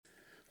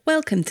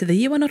Welcome to the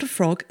You Are Not a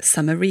Frog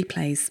Summer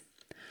Replays.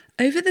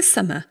 Over the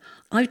summer,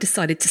 I've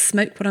decided to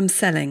smoke what I'm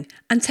selling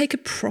and take a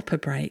proper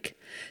break.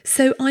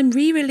 So I'm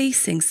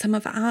re-releasing some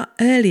of our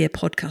earlier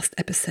podcast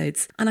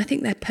episodes, and I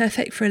think they're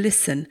perfect for a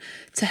listen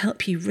to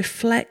help you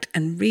reflect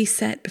and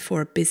reset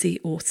before a busy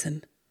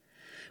autumn.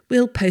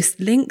 We'll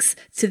post links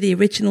to the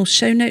original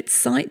show notes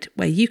site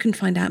where you can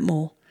find out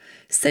more.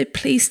 So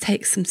please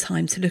take some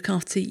time to look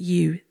after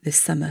you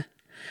this summer.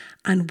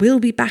 And we'll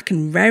be back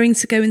and raring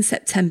to go in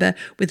September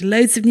with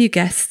loads of new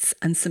guests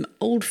and some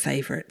old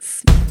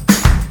favourites.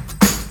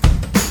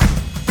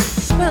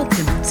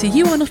 Welcome to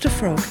You Are Not a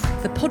Frog,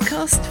 the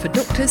podcast for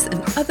doctors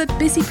and other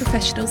busy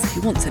professionals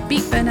who want to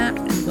beat burnout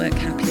and work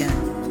happier.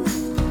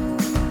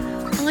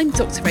 I'm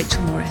Dr.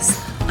 Rachel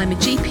Morris. I'm a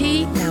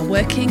GP now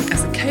working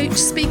as a coach,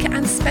 speaker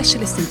and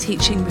specialist in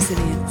teaching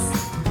resilience.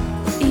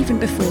 Even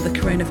before the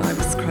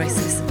coronavirus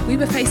crisis, we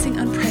were facing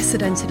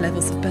unprecedented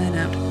levels of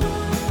burnout.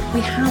 We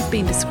have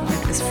been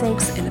described as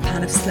frogs in a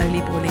pan of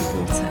slowly boiling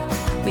water.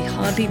 We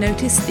hardly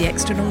notice the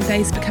extra long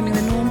days becoming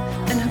the norm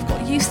and have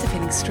got used to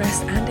feeling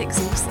stressed and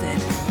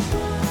exhausted.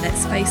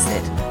 Let's face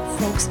it,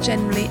 frogs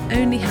generally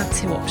only have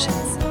two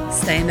options: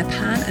 stay in the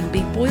pan and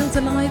be boiled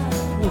alive,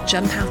 or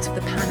jump out of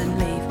the pan and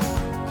leave.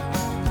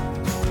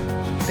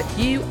 But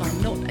you are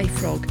not a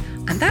frog,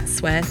 and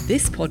that's where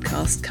this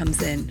podcast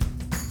comes in.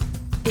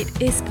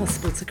 It is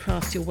possible to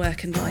craft your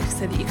work and life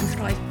so that you can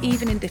thrive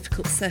even in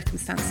difficult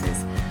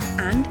circumstances.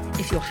 And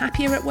if you're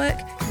happier at work,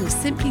 you'll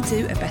simply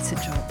do a better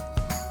job.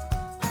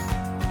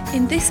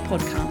 In this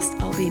podcast,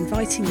 I'll be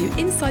inviting you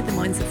inside the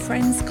minds of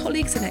friends,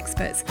 colleagues and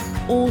experts,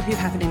 all who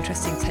have an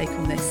interesting take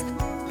on this,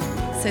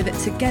 so that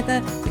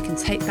together we can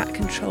take back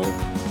control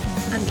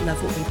and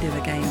love what we do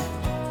again.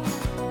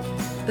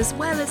 As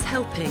well as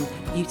helping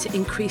you to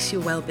increase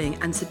your well-being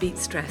and to beat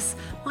stress,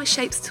 My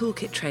Shapes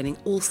Toolkit training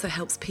also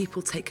helps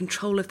people take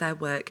control of their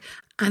work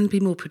and be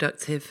more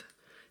productive.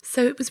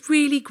 So it was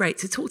really great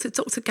to talk to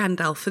Dr.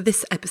 Gandalf for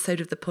this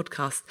episode of the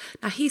podcast.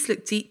 Now, he's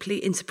looked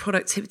deeply into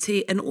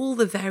productivity and all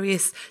the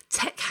various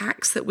tech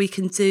hacks that we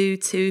can do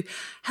to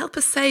help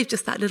us save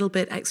just that little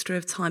bit extra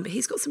of time. But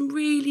he's got some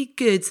really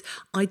good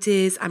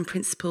ideas and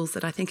principles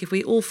that I think if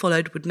we all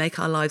followed would make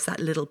our lives that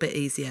little bit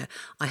easier.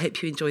 I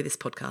hope you enjoy this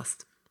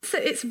podcast. So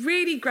it's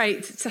really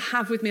great to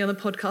have with me on the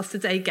podcast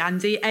today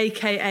Gandhi,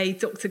 aka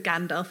Dr.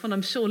 Gandalf, and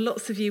I'm sure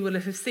lots of you will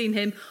have seen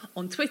him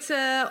on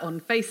Twitter, on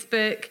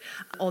Facebook,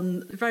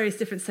 on various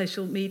different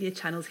social media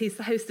channels. He's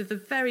the host of the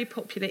very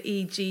popular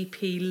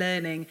eGP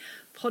Learning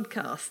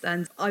podcast,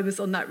 and I was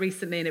on that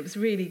recently and it was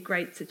really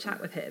great to chat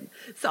with him.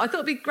 So I thought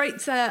it'd be great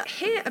to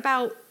hear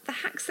about the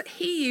hacks that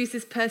he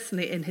uses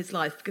personally in his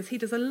life, because he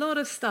does a lot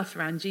of stuff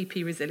around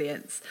GP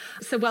resilience.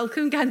 So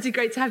welcome, Gandhi,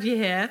 great to have you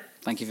here.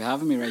 Thank you for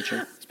having me,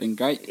 Rachel. It's been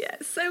great. Yeah,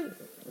 so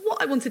what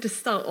I wanted to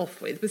start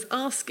off with was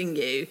asking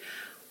you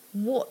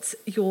what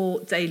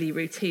your daily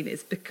routine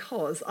is,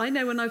 because I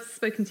know when I've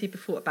spoken to you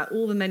before about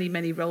all the many,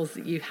 many roles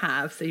that you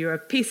have. So you're a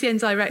PCN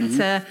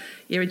director,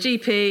 you're a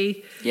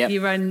GP,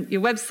 you run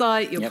your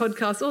website, your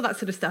podcast, all that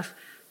sort of stuff.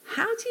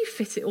 How do you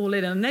fit it all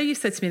in? And I know you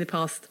said to me in the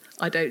past,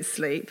 I don't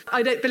sleep.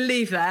 I don't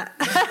believe that,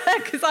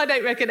 because I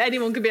don't reckon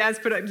anyone can be as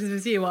productive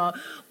as you are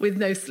with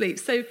no sleep.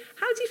 So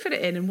how do you fit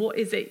it in, and what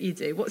is it you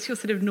do? What's your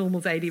sort of normal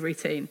daily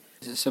routine?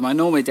 So my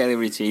normal daily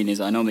routine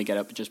is I normally get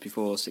up just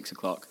before 6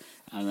 o'clock,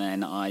 and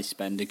then I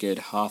spend a good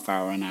half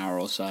hour, an hour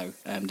or so,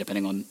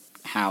 depending on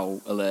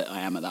how alert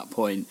I am at that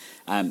point,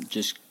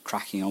 just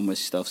cracking on with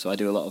stuff. So I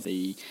do a lot of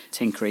the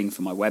tinkering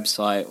for my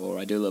website, or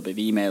I do a little bit of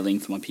emailing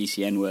for my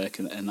PCN work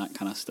and that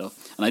kind of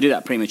stuff. And I do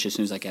that pretty much as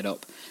soon as I get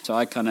up. So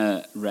I kind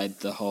of read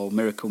the whole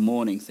Miracle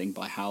Morning thing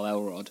by Hal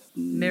Elrod.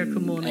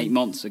 Miracle Morning. 8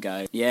 months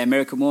ago. Yeah,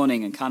 Miracle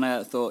Morning, and kind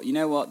of thought, you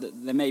know what,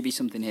 there may be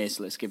something here,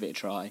 so let's give it a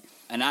try.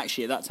 And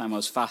actually at that time I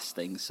was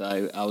fasting,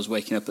 so I was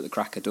waking up at the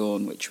crack of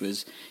dawn, which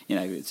was,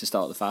 to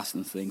start the fast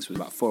and things was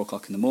about 4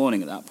 o'clock in the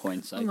morning at that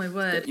point. So, oh my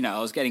word. I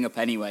was getting up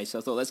anyway, so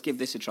I thought, let's give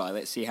this a try,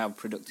 let's see how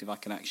productive I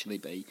can actually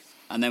be.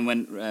 And then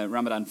when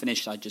Ramadan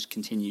finished, I just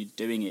continued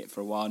doing it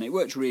for a while, and it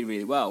worked really,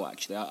 really well,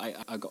 actually.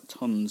 I got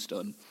tons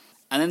done.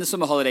 And then the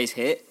summer holidays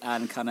hit,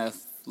 and kind of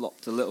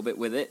flopped a little bit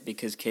with it,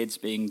 because kids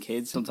being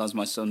kids, sometimes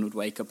my son would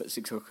wake up at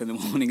 6 o'clock in the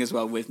morning as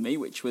well with me,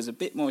 which was a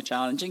bit more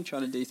challenging,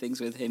 trying to do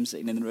things with him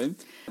sitting in the room.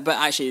 But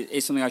actually,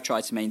 it's something I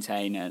try to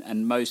maintain,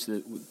 and most of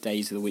the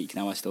days of the week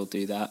now I still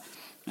do that.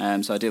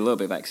 So I do a little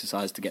bit of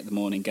exercise to get the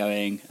morning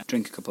going,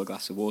 drink a couple of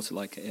glasses of water,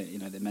 like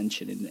they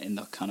mention in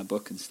the kind of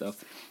book and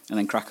stuff, and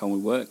then crack on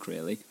with work,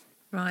 really.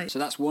 Right. So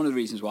that's one of the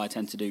reasons why I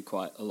tend to do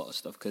quite a lot of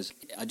stuff, because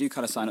I do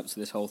kind of sign up to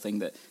this whole thing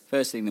that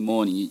first thing in the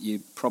morning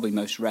you're probably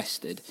most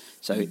rested.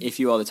 So if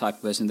you are the type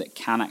of person that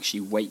can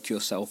actually wake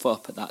yourself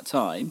up at that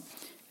time,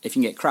 if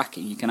you can get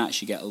cracking, you can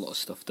actually get a lot of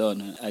stuff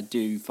done. And I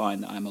do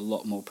find that I'm a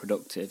lot more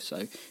productive. So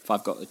if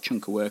I've got a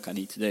chunk of work I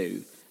need to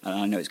do, and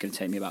I know it's going to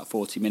take me about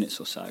 40 minutes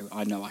or so,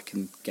 I know I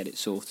can get it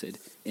sorted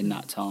in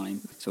that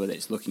time. So whether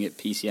it's looking at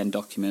PCN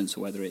documents,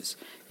 or whether it's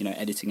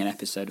editing an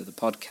episode of the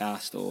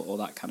podcast, or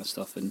that kind of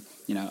stuff, and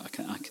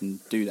I can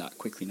do that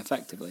quickly and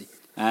effectively.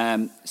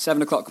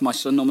 7 o'clock, my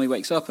son normally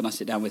wakes up, and I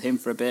sit down with him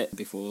for a bit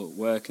before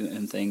work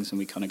and things, and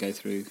we kind of go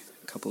through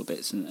a couple of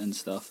bits and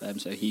stuff.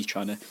 So he's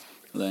trying to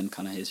learn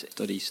kind of his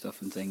study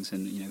stuff and things,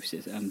 and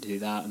sit and do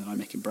that, and then I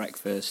make him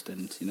breakfast,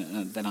 and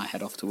and then I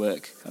head off to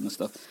work kind of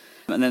stuff.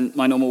 And then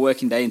my normal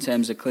working day in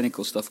terms of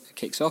clinical stuff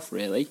kicks off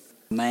really.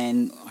 And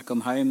then I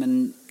come home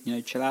and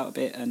chill out a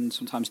bit, and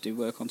sometimes do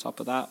work on top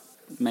of that.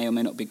 May or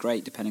may not be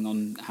great depending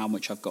on how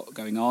much I've got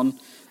going on.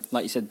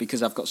 Like you said,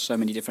 because I've got so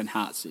many different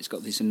hats, it's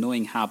got this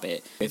annoying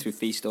habit go through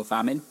feast or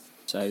famine.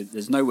 So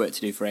there's no work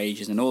to do for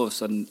ages, and all of a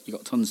sudden you've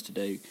got tons to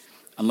do.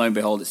 And lo and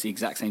behold, it's the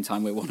exact same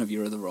time where one of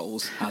your other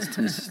roles has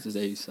tons to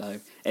do.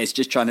 So it's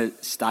just trying to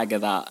stagger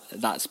that.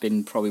 That's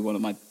been probably one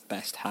of my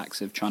best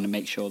hacks of trying to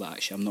make sure that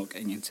actually I'm not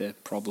getting into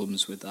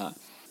problems with that.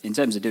 In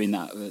terms of doing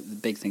that, the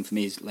big thing for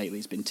me lately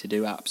has been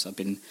to-do apps. I've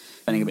been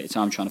spending a bit of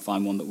time trying to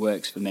find one that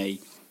works for me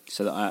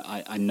so that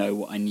I know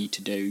what I need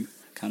to do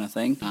kind of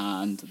thing.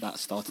 And that's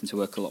starting to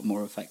work a lot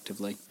more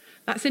effectively.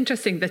 That's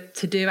interesting, the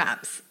to-do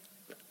apps,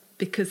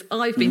 because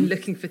I've been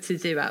looking for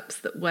to-do apps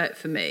that work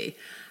for me.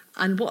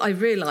 And what I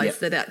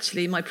realised that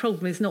actually my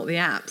problem is not the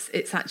apps,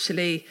 it's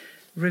actually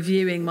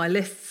reviewing my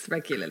lists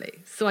regularly.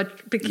 So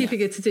I've been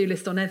keeping a to-do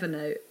list on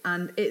Evernote,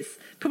 and it's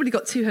probably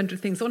got 200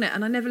 things on it,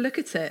 and I never look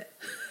at it.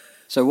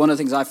 So one of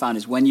the things I found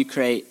is when you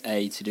create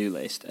a to-do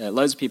list,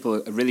 loads of people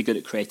are really good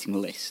at creating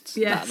lists.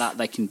 Yes. That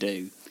they can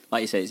do.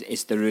 Like you say,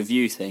 it's the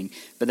review thing.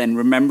 But then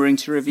remembering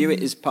to review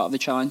it is part of the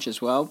challenge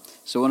as well.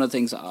 So one of the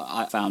things that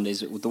I found is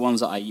the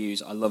ones that I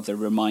use, I love the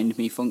remind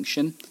me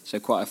function.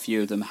 So quite a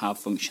few of them have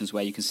functions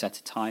where you can set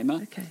a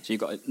timer. Okay. So you've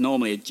got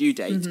normally a due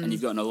date and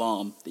you've got an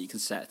alarm that you can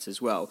set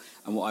as well.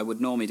 And what I would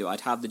normally do,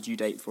 I'd have the due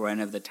date for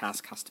whenever the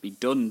task has to be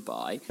done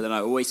by. But then I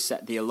always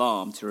set the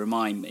alarm to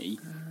remind me,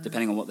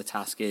 depending on what the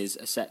task is,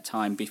 a set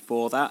time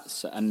before that.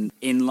 So, and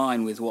in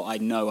line with what I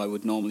know I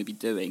would normally be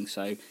doing.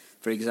 So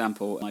for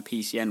example, my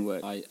PCN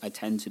work, I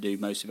tend to do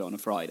most of it on a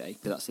Friday,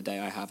 because that's the day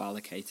I have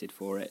allocated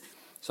for it.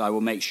 So I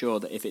will make sure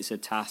that if it's a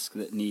task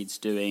that needs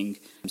doing,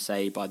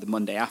 say, by the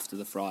Monday after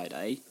the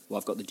Friday, well,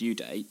 I've got the due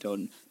date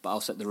done, but I'll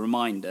set the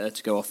reminder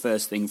to go off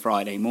first thing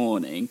Friday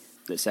morning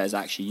that says,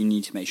 actually, you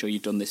need to make sure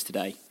you've done this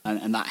today.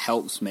 And that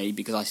helps me,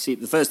 because I see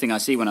the first thing I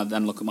see when I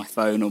then look at my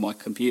phone or my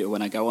computer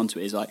when I go onto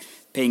it is like,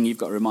 ping, you've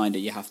got a reminder,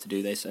 you have to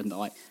do this. And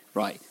like,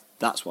 right,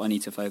 that's what I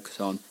need to focus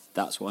on.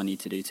 That's what I need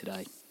to do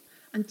today.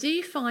 And do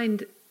you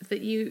find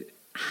that you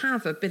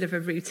have a bit of a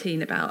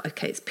routine about,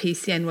 okay, it's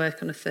PCN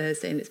work on a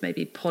Thursday and it's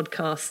maybe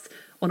podcast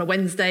on a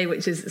Wednesday,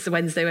 which is it's a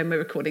Wednesday when we're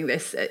recording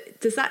this.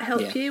 Does that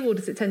help you, or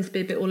does it tend to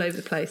be a bit all over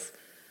the place?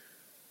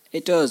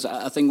 It does.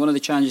 I think one of the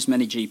challenges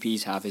many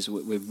GPs have is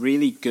we're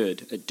really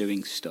good at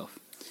doing stuff,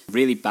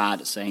 really bad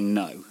at saying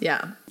no,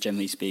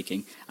 generally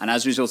speaking. And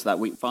as a result of that,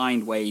 we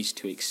find ways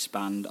to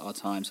expand our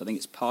time. So I think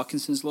it's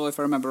Parkinson's law, if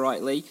I remember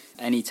rightly.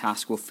 Any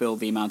task will fill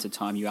the amount of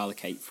time you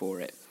allocate for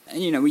it.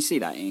 And, we see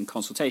that in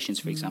consultations,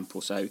 for example.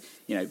 So,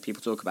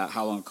 people talk about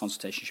how long a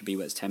consultation should be,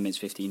 whether it's 10 minutes,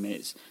 15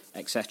 minutes,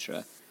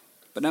 etc.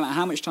 But no matter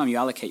how much time you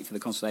allocate for the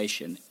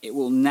consultation, it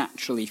will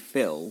naturally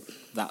fill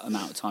that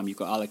amount of time you've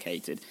got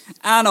allocated.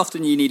 And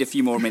often you need a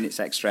few more minutes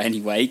extra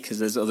anyway, because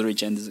there's other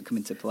agendas that come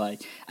into play.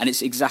 And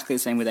it's exactly the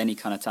same with any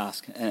kind of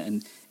task.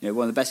 And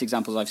one of the best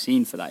examples I've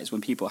seen for that is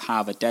when people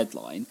have a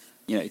deadline.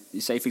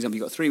 Say, for example,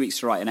 you've got 3 weeks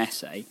to write an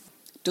essay.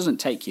 It doesn't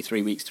take you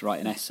 3 weeks to write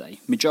an essay.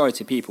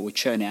 Majority of people will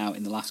churn it out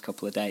in the last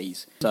couple of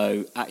days.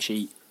 So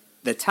actually,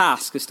 the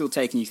task is still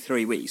taking you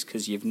 3 weeks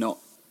because you've not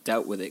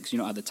dealt with it, because you've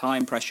not had the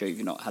time pressure,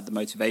 you've not had the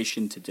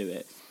motivation to do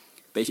it.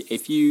 But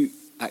if you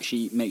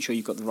actually make sure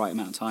you've got the right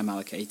amount of time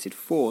allocated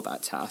for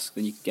that task,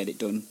 then you can get it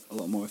done a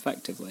lot more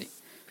effectively.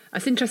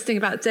 That's interesting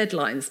about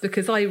deadlines,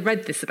 because I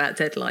read this about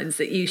deadlines,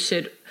 that you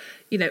should,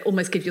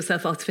 almost give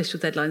yourself artificial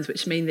deadlines,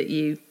 which mean that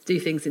you do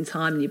things in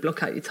time and you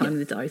block out your time in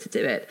the diary to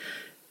do it.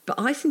 But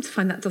I seem to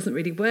find that doesn't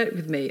really work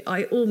with me.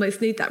 I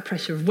almost need that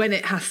pressure of when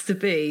it has to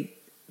be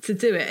to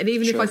do it. And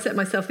even if I set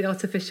myself the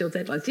artificial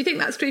deadlines, do you think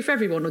that's true for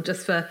everyone, or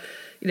just for,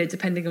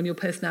 depending on your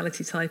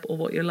personality type or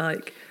what you're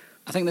like?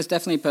 I think there's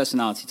definitely a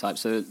personality type.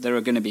 So there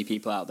are going to be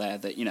people out there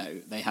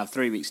that, they have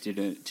 3 weeks to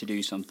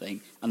do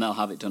something and they'll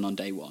have it done on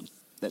day one.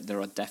 That there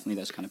are definitely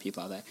those kind of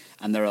people out there.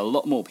 And there are a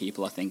lot more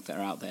people, I think, that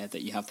are out there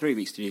that you have 3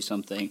 weeks to do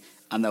something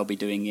and they'll be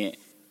doing it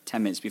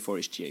 10 minutes before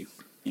it's due.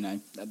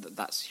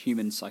 That's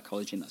human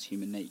psychology and that's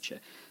human nature.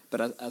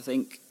 But I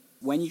think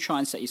when you try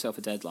and set yourself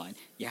a deadline,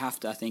 you have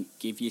to, I think,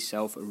 give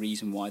yourself a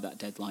reason why that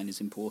deadline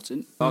is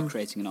important. You are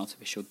creating an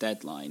artificial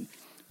deadline.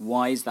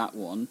 Why is that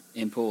one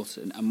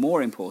important? And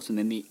more important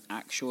than the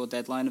actual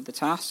deadline of the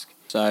task.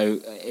 So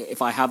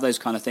if I have those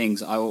kind of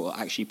things, I will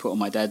actually put on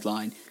my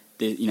deadline,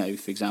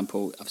 for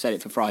example, I've set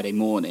it for Friday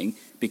morning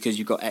because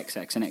you've got X,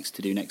 X, and X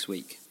to do next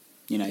week.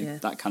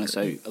 That kind of,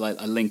 so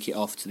I link it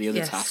off to the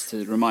other tasks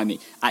to remind me,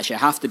 actually I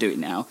have to do it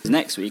now.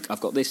 Next week I've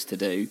got this to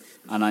do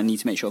and I need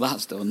to make sure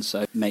that's done,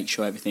 so make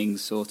sure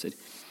everything's sorted.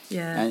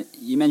 Yeah.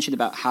 You mentioned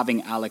about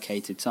having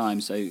allocated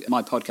time. So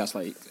my podcast,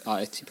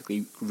 I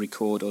typically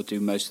record or do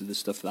most of the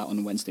stuff for that on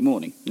a Wednesday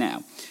morning.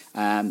 Now,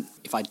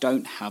 if I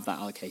don't have that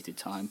allocated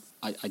time,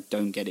 I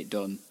don't get it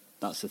done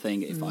That's the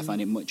thing. If I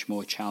find it much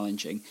more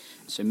challenging.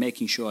 So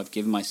making sure I've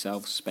given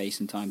myself space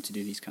and time to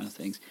do these kind of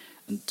things.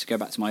 And to go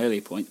back to my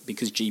earlier point,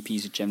 because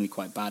GPs are generally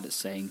quite bad at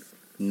saying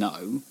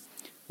no,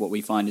 what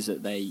we find is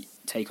that they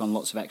take on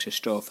lots of extra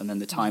stuff and then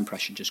the time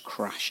pressure just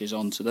crashes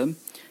onto them.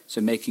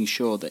 So making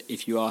sure that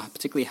if you are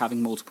particularly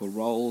having multiple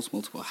roles,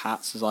 multiple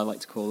hats, as I like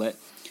to call it,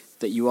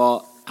 that you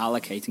are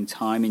allocating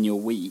time in your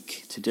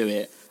week to do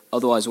it.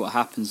 Otherwise, what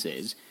happens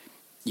is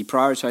you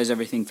prioritise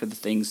everything for the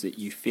things that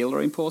you feel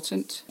are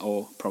important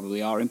or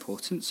probably are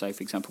important. So,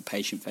 for example,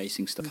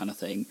 patient-facing stuff kind of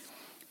thing.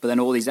 But then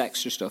all these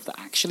extra stuff that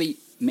actually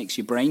makes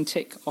your brain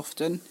tick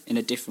often in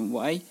a different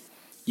way.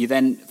 You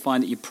then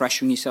find that you're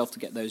pressuring yourself to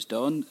get those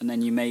done, and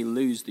then you may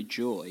lose the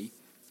joy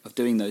of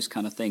doing those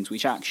kind of things,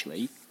 which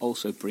actually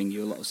also bring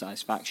you a lot of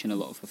satisfaction, a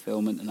lot of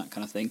fulfillment and that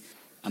kind of thing.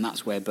 And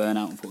that's where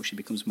burnout, unfortunately,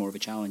 becomes more of a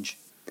challenge.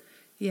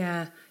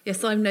 Yeah.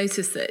 Yes, I've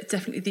noticed that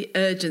definitely the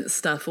urgent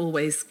stuff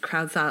always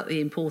crowds out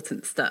the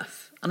important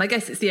stuff. And I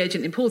guess it's the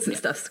urgent important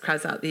stuff that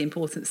crowds out the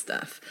important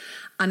stuff.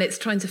 And it's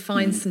trying to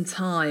find some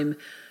time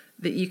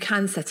that you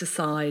can set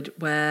aside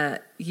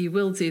where you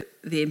will do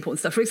the important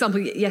stuff. For example,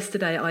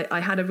 yesterday I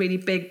had a really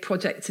big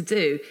project to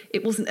do.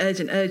 It wasn't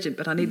urgent,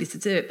 but I needed to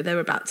do it. But there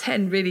were about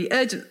 10 really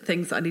urgent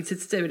things that I needed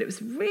to do. And it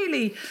was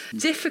really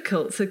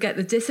difficult to get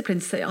the discipline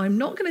to say, I'm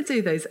not going to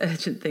do those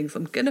urgent things.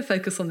 I'm going to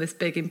focus on this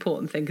big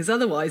important thing, because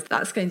otherwise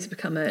that's going to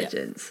become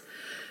urgent. Yeah.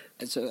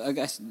 So I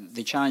guess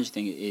the challenge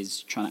thing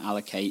is trying to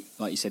allocate,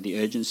 like you said, the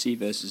urgency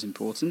versus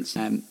importance.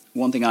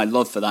 One thing I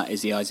love for that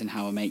is the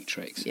Eisenhower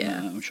matrix. Yeah.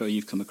 I'm sure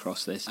you've come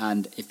across this.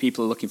 And if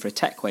people are looking for a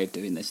tech way of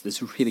doing this,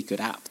 there's a really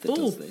good app that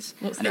does this.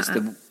 What's and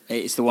that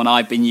it's the one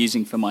I've been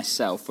using for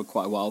myself for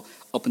quite a while,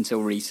 up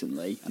until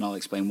recently, and I'll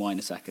explain why in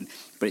a second.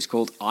 But it's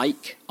called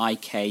Ike,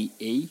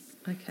 I-K-E.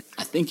 Okay.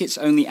 I think it's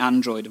only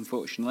Android,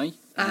 unfortunately.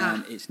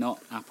 It's not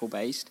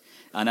Apple-based.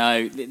 I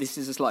know this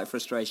is a slight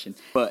frustration,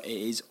 but it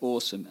is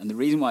awesome. And the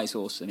reason why it's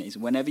awesome is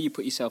whenever you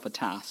put yourself a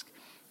task,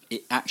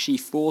 it actually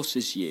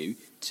forces you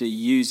to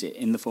use it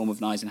in the form of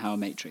an Eisenhower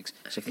matrix.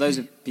 So for those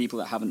of people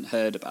that haven't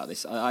heard about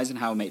this,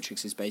 Eisenhower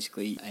matrix is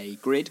basically a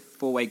grid,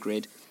 four-way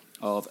grid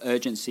of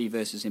urgency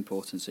versus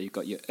importance. So you've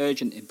got your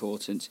urgent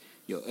important,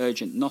 your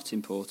urgent not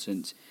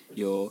important,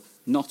 your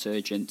not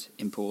urgent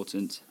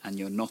important, and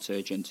your not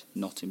urgent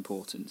not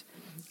important.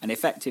 And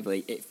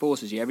effectively, it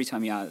forces you, every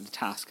time you add a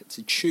task,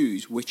 to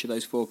choose which of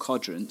those four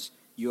quadrants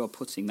you are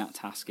putting that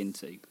task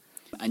into.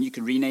 And you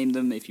can rename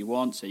them if you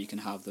want, so you can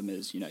have them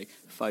as,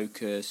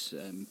 focus,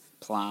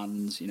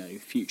 plans,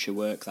 future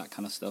work, that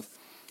kind of stuff.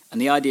 And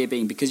the idea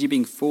being, because you're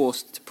being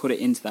forced to put it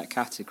into that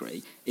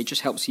category, it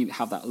just helps you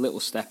have that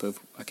little step of,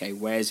 okay,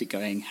 where's it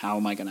going? How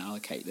am I going to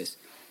allocate this?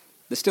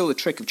 There's still the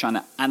trick of trying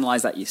to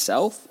analyse that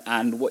yourself.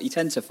 And what you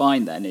tend to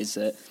find then is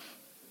that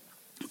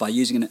by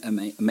using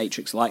a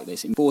matrix like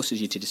this, it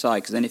forces you to decide,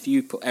 because then if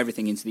you put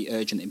everything into the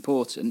urgent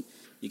important,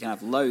 you can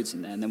have loads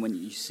in there, and then when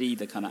you see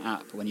the kind of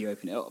app, when you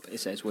open it up, it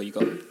says, well, you've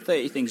got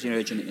 30 things in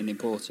urgent and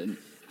important,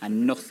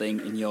 and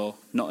nothing in your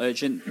not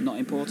urgent, not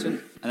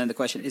important. And then the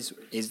question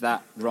is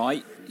that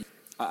right?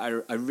 I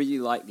really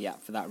like the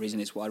app for that reason.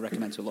 It's what I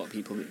recommend to a lot of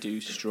people that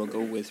do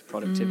struggle with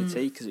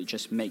productivity, because it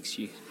just makes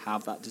you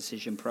have that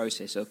decision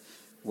process of,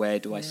 where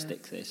do I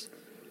stick this?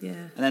 Yeah.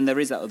 And then there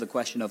is that other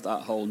question of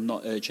that whole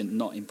not urgent,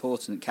 not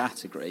important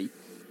category.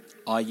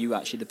 Are you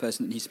actually the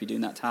person that needs to be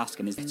doing that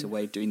task? And is it a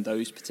way of doing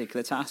those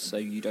particular tasks so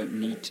you don't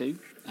need to?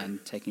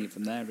 And taking it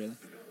from there, really.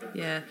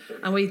 Yeah,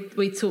 and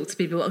we talk to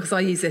people, because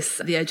I use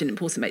the urgent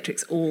important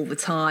matrix all the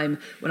time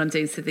when I'm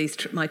doing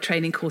my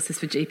training courses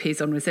for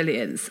GPs on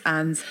resilience.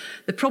 And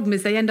the problem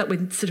is they end up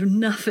with sort of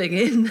nothing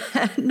in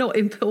there, not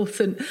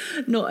important,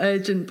 not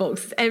urgent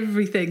boxes.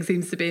 Everything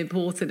seems to be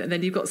important, and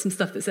then you've got some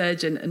stuff that's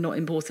urgent and not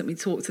important. We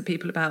talk to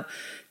people about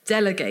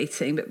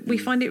delegating, but we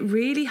find it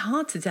really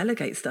hard to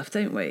delegate stuff,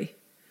 don't we?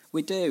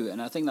 We do,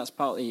 and I think that's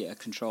partly a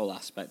control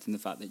aspect in the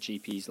fact that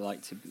GPs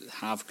like to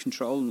have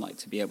control and like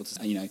to be able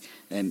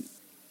to,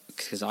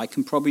 because I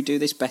can probably do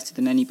this better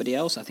than anybody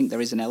else. I think there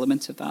is an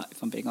element of that,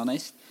 if I'm being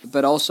honest.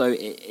 But also,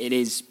 it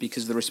is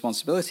because of the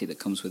responsibility that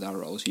comes with our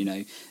roles.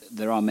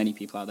 There are many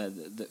people out there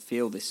that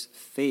feel this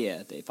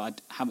fear that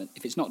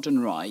if it's not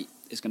done right,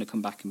 it's going to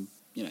come back and,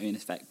 in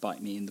effect,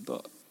 bite me in the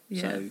butt.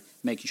 Yeah. So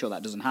making sure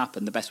that doesn't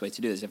happen, the best way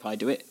to do it is if I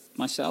do it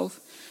myself.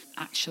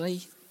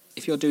 Actually,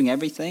 if you're doing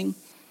everything,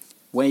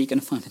 where are you going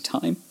to find the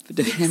time for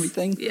doing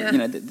everything?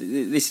 Yeah.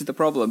 This is the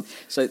problem.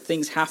 So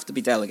things have to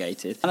be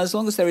delegated. And as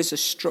long as there is a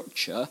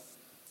structure,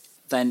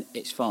 then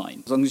it's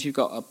fine. As long as you've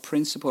got a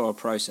principle or a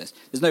process.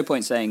 There's no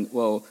point saying,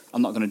 well,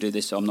 I'm not going to do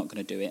this, so I'm not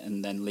going to do it,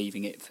 and then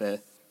leaving it for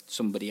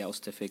somebody else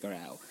to figure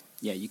out.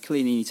 Yeah, you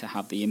clearly need to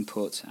have the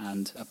input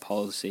and a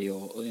policy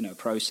or a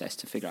process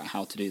to figure out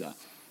how to do that.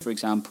 For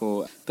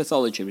example,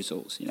 pathology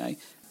results,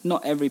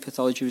 Not every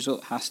pathology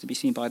result has to be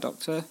seen by a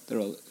doctor. There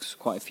are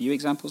quite a few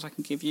examples I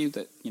can give you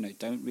that,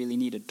 don't really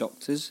need a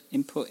doctor's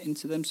input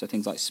into them. So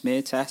things like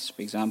smear tests,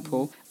 for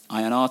example,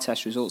 INR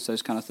test results,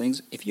 those kind of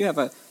things. If you have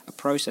a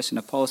process and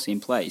a policy in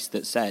place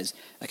that says,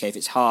 okay, if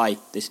it's high,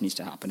 this needs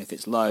to happen. If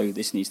it's low,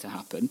 this needs to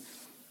happen,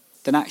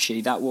 then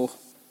actually that will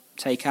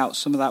take out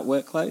some of that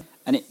workload.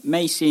 And it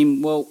may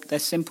seem, well, they're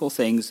simple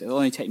things. It'll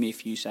only take me a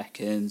few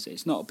seconds.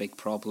 It's not a big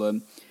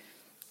problem.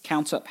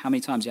 Count up how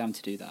many times you're having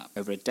to do that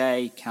over a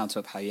day. Count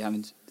up how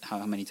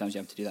many times you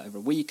have to do that over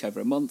a week, over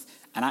a month.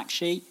 And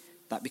actually,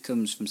 that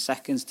becomes from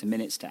seconds to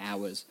minutes to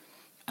hours.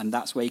 And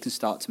that's where you can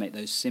start to make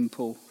those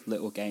simple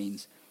little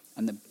gains.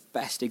 And the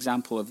best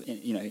example of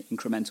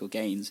incremental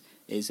gains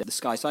is the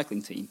Sky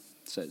Cycling team.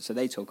 So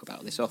they talk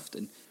about this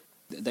often.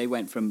 They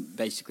went from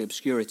basically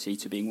obscurity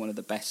to being one of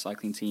the best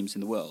cycling teams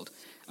in the world.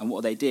 And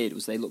what they did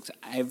was they looked at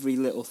every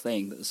little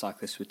thing that the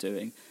cyclists were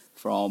doing,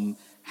 from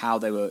how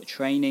they were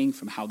training,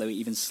 from how they were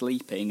even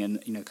sleeping, and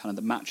kind of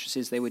the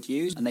mattresses they would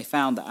use. And they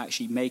found that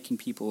actually making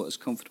people as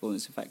comfortable and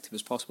as effective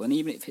as possible, and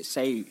even if it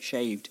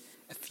shaved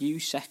a few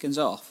seconds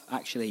off,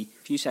 actually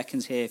a few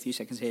seconds here,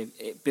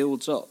 it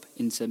builds up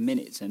into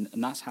minutes, and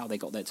that's how they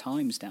got their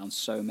times down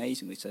so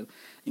amazingly. So,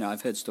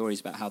 I've heard stories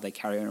about how they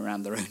carry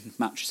around their own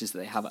mattresses that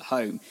they have at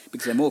home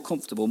because they're more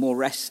comfortable, more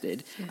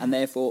rested, and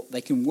therefore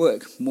they can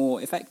work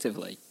more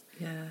effectively.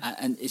 Yeah.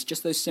 And it's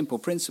just those simple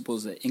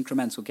principles that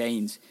incremental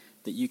gains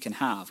that you can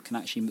have can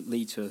actually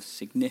lead to a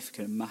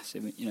significant,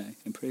 massive,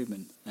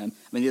 improvement.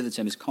 The other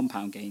term is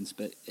compound gains,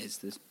 but it's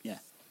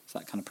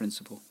that kind of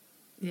principle.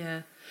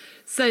 Yeah.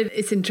 So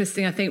it's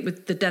interesting, I think,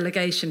 with the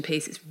delegation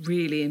piece, it's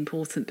really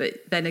important.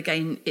 But then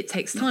again, it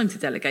takes time to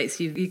delegate.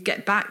 So you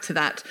get back to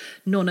that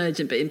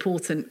non-urgent but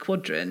important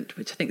quadrant,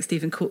 which I think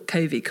Stephen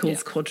Covey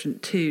calls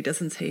quadrant 2,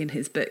 doesn't he, in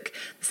his book,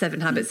 The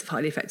 7 Habits of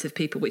Highly Effective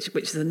People, which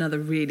is another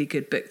really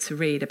good book to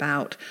read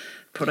about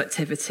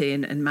productivity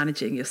and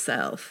managing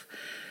yourself.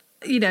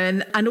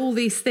 And all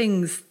these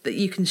things that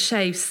you can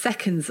shave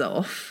seconds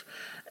off,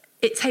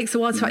 it takes a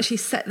while to actually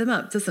set them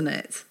up, doesn't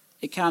it?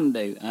 It can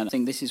do, and I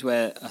think this is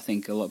where I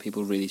think a lot of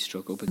people really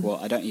struggle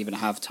because I don't even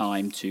have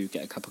time to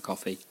get a cup of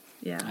coffee.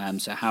 Yeah.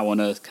 So how on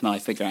earth can I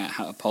figure out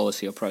a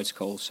policy or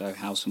protocol so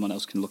how someone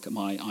else can look at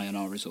my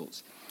INR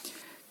results?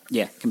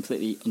 Yeah,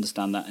 completely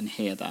understand that and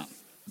hear that.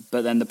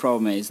 But then the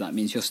problem is that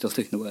means you're still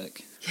doing the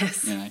work.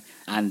 Yes.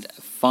 And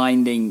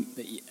finding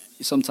that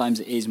sometimes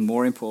it is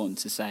more important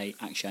to say,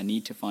 actually, I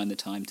need to find the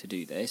time to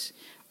do this,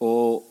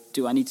 or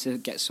do I need to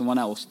get someone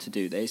else to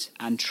do this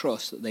and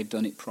trust that they've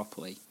done it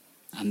properly?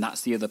 And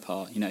that's the other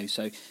part,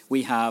 So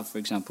we have, for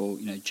example,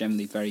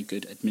 generally very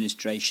good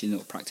administration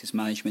or practice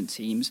management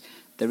teams.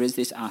 There is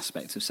this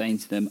aspect of saying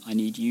to them, I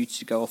need you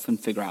to go off and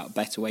figure out a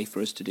better way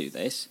for us to do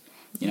this.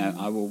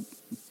 I will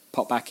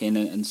pop back in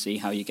and see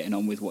how you're getting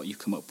on with what you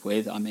come up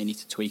with. I may need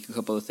to tweak a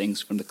couple of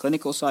things from the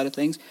clinical side of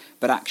things.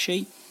 But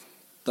actually,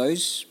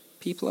 those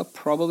people are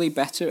probably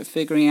better at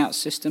figuring out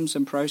systems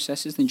and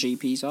processes than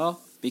GPs are,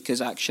 because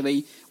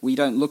actually we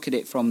don't look at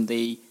it from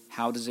the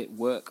how does it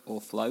work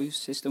or flow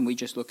system. We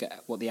just look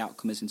at what the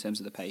outcome is in terms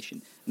of the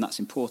patient. And that's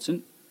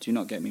important. Do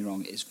not get me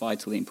wrong. It's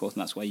vitally important.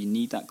 That's why you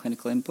need that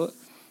clinical input.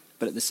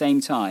 But at the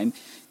same time,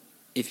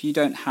 if you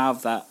don't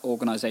have that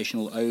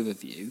organisational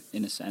overview,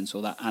 in a sense,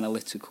 or that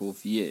analytical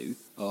view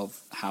of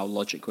how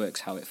logic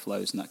works, how it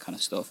flows and that kind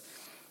of stuff,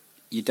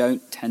 you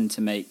don't tend to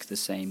make the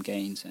same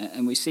gains.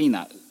 And we've seen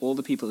that. All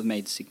the people that have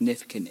made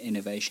significant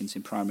innovations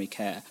in primary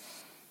care,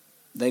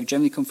 they've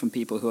generally come from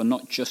people who are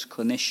not just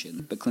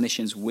clinicians, but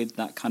clinicians with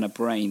that kind of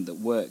brain that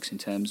works in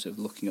terms of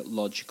looking at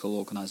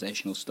logical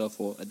organisational stuff,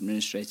 or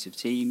administrative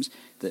teams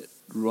that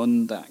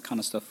run that kind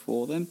of stuff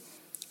for them.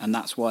 And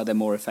that's why they're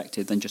more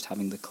effective than just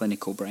having the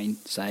clinical brain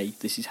say,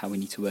 this is how we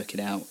need to work it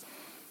out,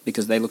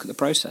 because they look at the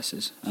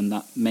processes, and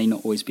that may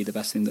not always be the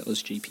best thing that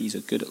us GPs are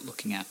good at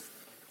looking at.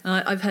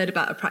 I've heard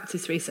about a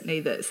practice recently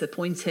that's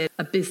appointed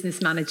a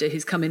business manager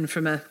who's come in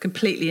from a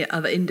completely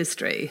other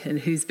industry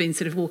and who's been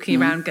sort of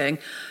walking around going,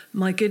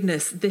 my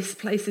goodness, this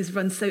place is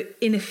run so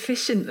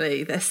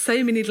inefficiently. There's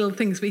so many little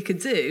things we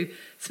could do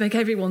to make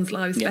everyone's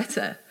lives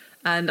better.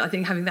 And I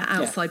think having that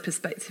outside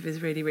perspective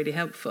is really, really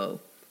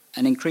helpful.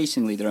 And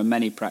increasingly, there are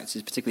many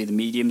practices, particularly the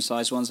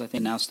medium-sized ones, I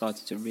think, now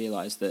starting to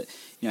realise that,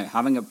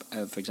 having,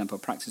 for example, a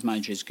practice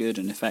manager is good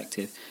and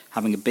effective.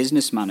 Having a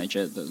business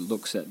manager that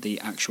looks at the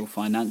actual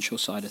financial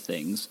side of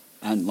things,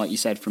 and like you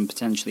said, from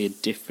potentially a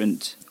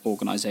different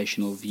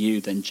organisational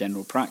view than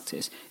general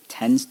practice,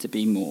 tends to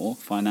be more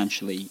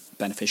financially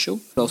beneficial.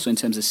 But also in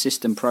terms of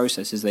system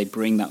processes, they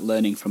bring that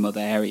learning from other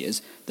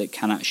areas that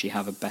can actually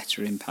have a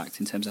better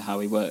impact in terms of how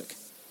we work.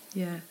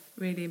 Yeah,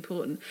 really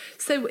important.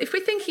 So if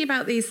we're thinking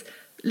about these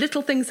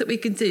little things that we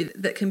can do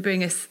that can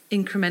bring us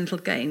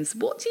incremental gains,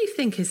 what do you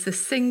think is the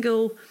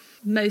single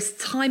most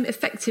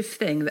time-effective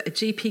thing that a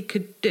GP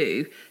could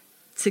do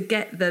to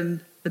get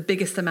them the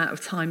biggest amount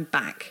of time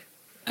back?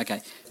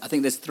 Okay, I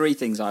think there's 3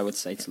 things I would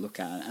say to look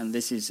at, and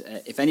this is,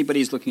 if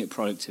anybody is looking at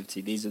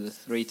productivity, these are the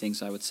 3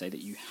 things I would say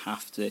that you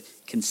have to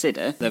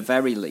consider, at the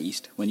very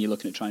least, when you're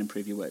looking at trying to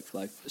improve your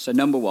workflow. So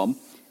number 1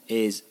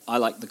 is, I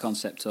like the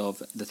concept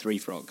of the 3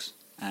 frogs.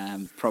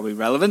 Probably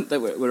relevant that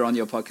we're on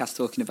your podcast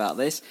talking about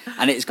this,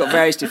 and it's got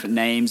various different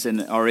names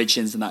and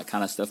origins and that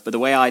kind of stuff, but the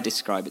way I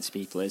describe it to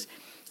people is,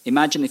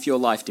 imagine if your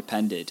life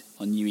depended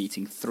on you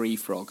eating 3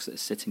 frogs that are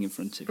sitting in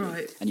front of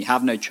you, and you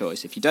have no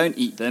choice. If you don't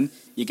eat them,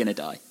 you're going to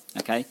die.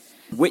 Okay?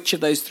 Which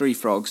of those 3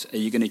 frogs are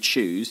you going to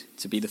choose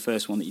to be the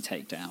first one that you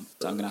take down?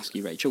 So I'm going to ask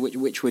you, Rachel,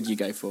 which would you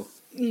go for?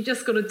 You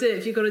just got to do it.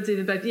 If you've got to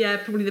do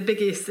probably the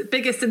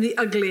biggest and the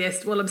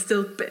ugliest while I'm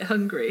still a bit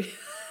hungry.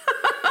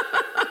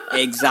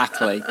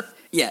 Exactly.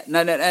 Yeah, no,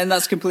 and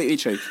that's completely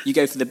true. You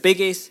go for the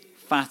biggest,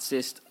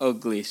 fattest,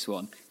 ugliest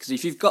one. Because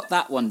if you've got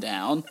that one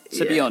down,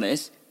 to be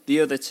honest, the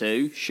other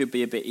 2 should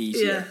be a bit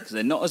easier. Because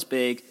they're not as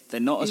big, they're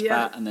not as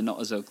fat, and they're not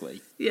as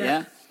ugly.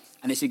 Yeah?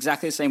 And it's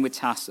exactly the same with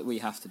tasks that we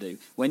have to do.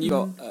 When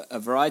you've got a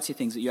variety of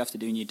things that you have to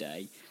do in your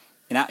day,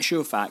 in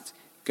actual fact,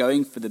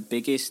 going for the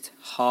biggest,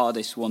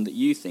 hardest one that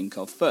you think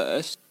of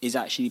first is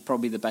actually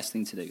probably the best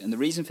thing to do. And the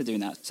reason for doing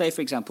that, say,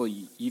 for example,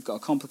 you've got a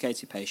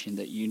complicated patient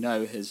that you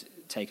know has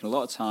taken a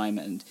lot of time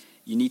and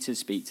you need to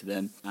speak to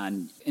them,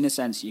 and in a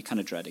sense, you're kind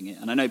of dreading it.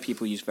 And I know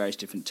people use various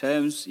different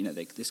terms.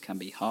 This can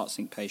be heart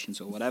sink patients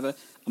or whatever.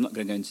 I'm not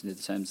going to go into the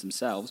terms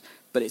themselves,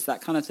 but it's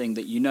that kind of thing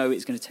that you know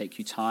it's going to take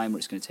you time or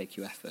it's going to take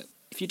you effort.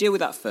 If you deal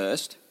with that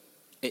first,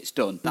 it's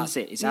done. That's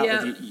it. It's out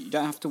of you. You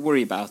don't have to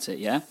worry about it,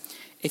 yeah?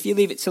 If you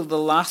leave it till the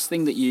last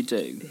thing that you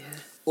do,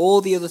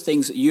 all the other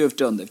things that you have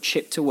done that have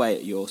chipped away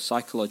at your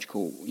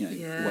psychological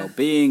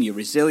well-being, your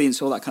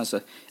resilience, all that kind of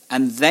stuff,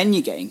 and then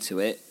you get into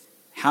it,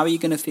 how are you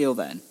going to feel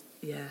then?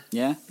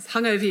 Yeah? It's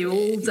hung over you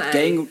all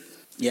day.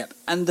 Yep.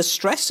 And the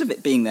stress of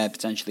it being there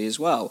potentially as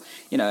well.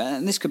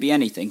 And this could be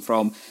anything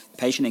from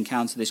patient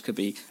encounter, this could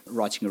be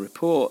writing a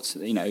report.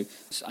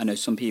 I know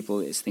some people,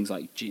 it's things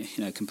like,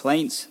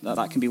 complaints.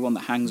 That can be one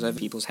that hangs over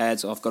people's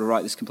heads. Oh, I've got to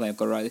write this complaint, I've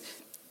got to write it.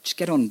 Just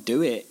get on and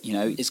do it.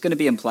 It's going to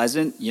be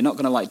unpleasant. You're not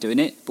going to like doing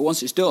it. But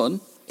once it's done,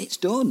 it's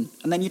done.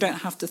 And then you don't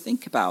have to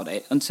think about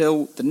it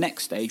until the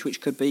next stage, which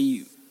could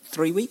be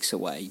 3 weeks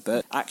away.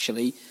 But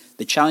actually,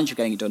 the challenge of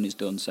getting it done is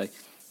done. So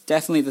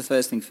definitely the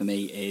first thing for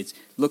me is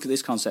look at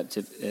this concept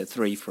of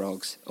 3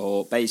 frogs,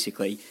 or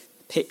basically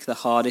pick the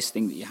hardest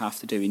thing that you have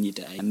to do in your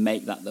day and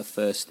make that the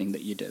first thing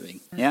that you're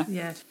doing. Yeah?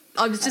 Yeah.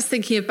 I was just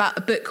thinking about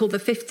a book called The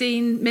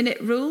 15-Minute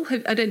Rule.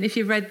 I don't know if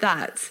you read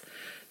that.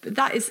 But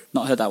that is...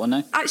 Not heard that one,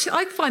 no. Actually,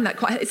 I find that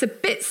it's a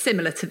bit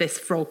similar to this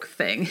frog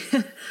thing.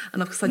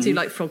 And of course, I do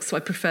like frogs, so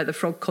I prefer the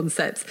frog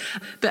concepts.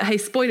 But hey,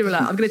 spoiler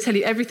alert, I'm going to tell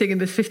you everything in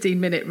the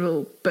 15-Minute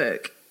Rule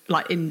book,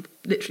 like in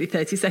literally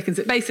 30 seconds.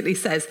 It basically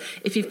says,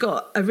 if you've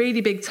got a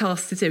really big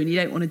task to do and you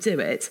don't want to do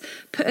it,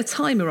 put a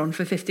timer on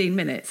for 15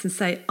 minutes and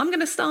say, I'm going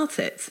to start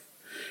it.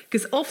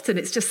 Because often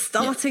it's just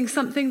starting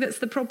something that's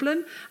the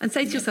problem, and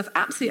say to yourself,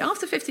 absolutely,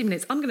 after 15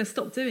 minutes, I'm going to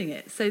stop doing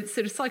it. So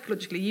sort of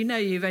psychologically,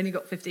 you've only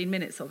got 15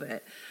 minutes of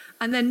it.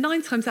 And then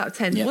 9 times out of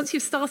 10, once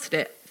you've started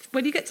it,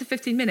 when you get to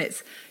 15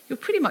 minutes, you're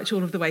pretty much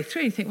all of the way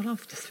through. You think, well, I'll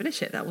just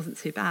finish it. That wasn't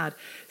too bad.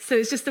 So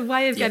it's just a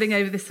way of getting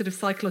over this sort of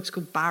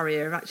psychological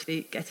barrier of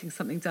actually getting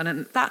something done.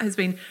 And that has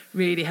been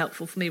really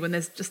helpful for me when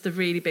there's just a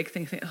really big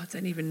thing. I think, I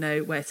don't even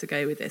know where to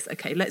go with this.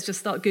 Okay, let's just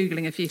start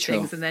Googling a few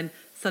things, and then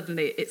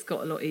suddenly it's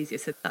got a lot easier.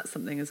 So that's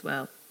something as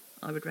well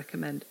I would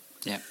recommend.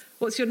 Yeah.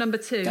 What's your number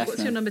 2? Definitely.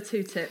 What's your number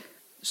 2 tip?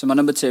 So my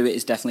number 2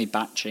 is definitely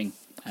batching.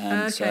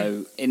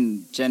 So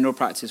in general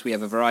practice, we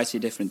have a variety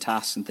of different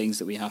tasks and things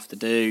that we have to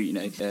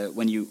do.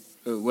 When you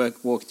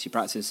walk into your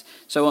practice.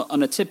 So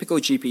on a typical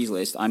GP's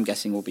list, I'm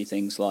guessing will be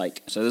things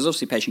like, so there's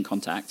obviously patient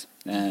contact,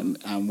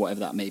 and whatever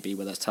that may be,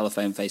 whether that's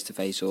telephone,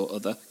 face-to-face, or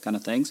other kind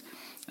of things.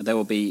 There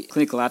will be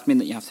clinical admin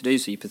that you have to do,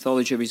 so your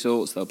pathology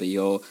results, there'll be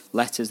your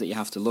letters that you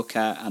have to look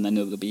at, and then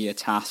there'll be your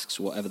tasks,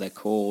 whatever they're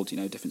called.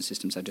 Different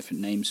systems have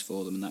different names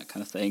for them and that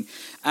kind of thing.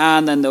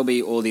 And then there'll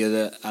be all the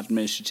other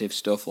administrative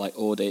stuff like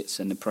audits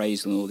and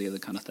appraisal and all the other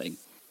kind of thing.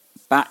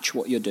 Batch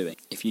what you're doing.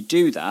 If you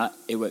do that,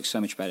 it works so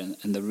much better.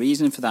 And the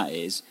reason for that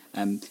is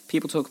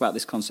people talk about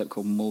this concept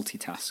called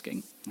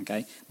multitasking.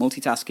 Okay,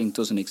 multitasking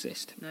doesn't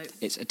exist. No.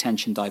 It's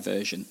attention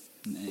diversion.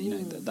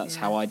 That's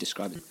how I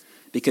describe it.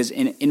 Because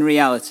in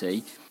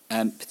reality,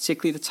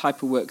 particularly the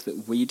type of work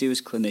that we do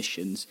as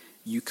clinicians,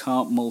 you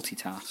can't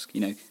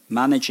multitask.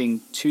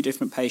 Managing 2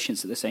 different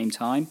patients at the same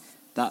time,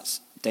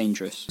 that's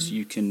dangerous. So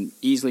you can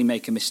easily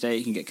make a mistake,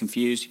 you can get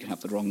confused, you can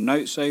have the wrong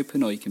notes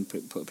open, or you can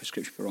put a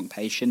prescription for the wrong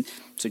patient.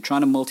 So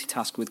trying to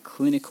multitask with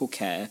clinical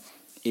care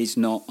is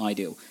not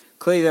ideal.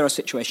 Clearly there are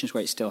situations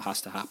where it still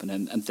has to happen,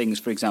 and things,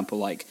 for example,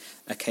 like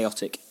a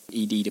chaotic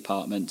ED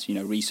department,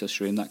 resus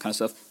room, that kind of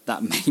stuff,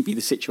 that may be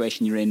the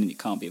situation you're in and it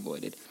can't be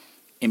avoided.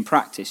 In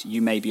practice,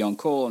 you may be on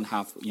call and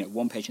have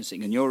one patient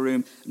sitting in your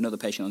room, another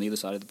patient on the other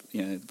side of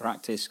the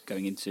practice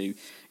going into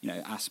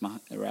asthma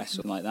arrest,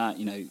 something like that,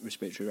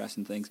 respiratory arrest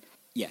and things.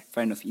 Yeah,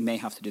 fair enough. You may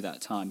have to do that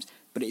at times,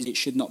 but it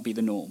should not be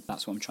the norm.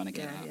 That's what I'm trying to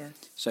get at. Yeah.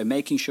 So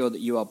making sure that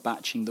you are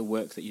batching the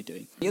work that you're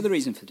doing. The other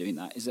reason for doing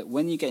that is that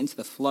when you get into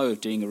the flow of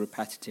doing a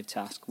repetitive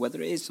task,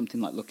 whether it is something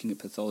like looking at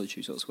pathology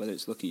results, whether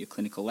it's looking at your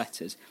clinical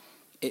letters,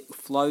 it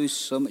flows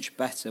so much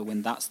better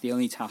when that's the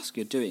only task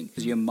you're doing,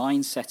 because your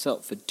mind's set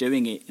up for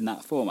doing it in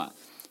that format.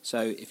 So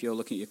if you're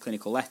looking at your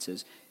clinical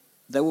letters,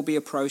 there will be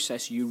a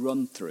process you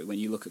run through when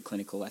you look at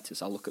clinical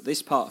letters. I'll look at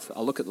this part.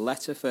 I'll look at the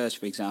letter first,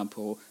 for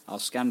example. I'll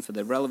scan for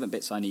the relevant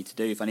bits I need to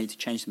do. If I need to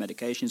change the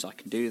medications, I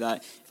can do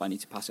that. If I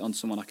need to pass it on to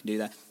someone, I can do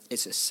that.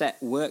 It's a set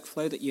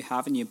workflow that you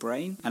have in your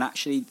brain, and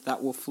actually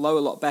that will flow a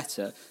lot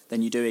better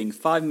than you doing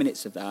 5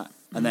 minutes of that,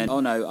 and then, oh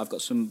no, I've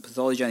got some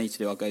pathology I need to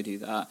do, I'll go do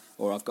that,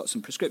 or I've got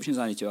some prescriptions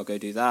I need to do, I'll go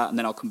do that, and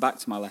then I'll come back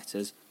to my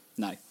letters.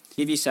 No.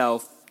 Give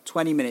yourself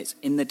 20 minutes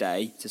in the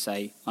day to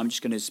say, I'm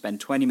just going to spend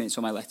 20 minutes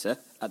on my letter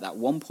at that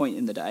one point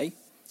in the day,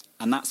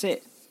 and that's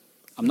it.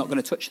 I'm not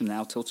going to touch them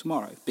now till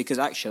tomorrow, because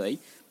actually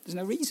there's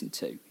no reason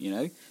to,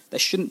 There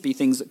shouldn't be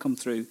things that come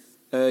through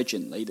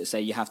urgently that say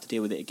you have to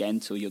deal with it again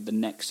till the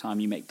next time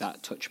you make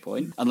that touch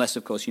point, unless,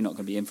 of course, you're not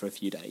going to be in for a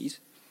few days.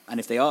 And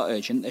if they are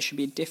urgent, there should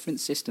be a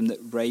different system that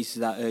raises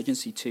that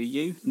urgency to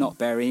you, not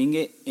burying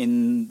it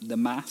in the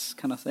mass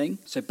kind of thing.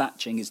 So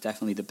batching is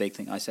definitely the big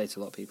thing I say to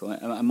a lot of people.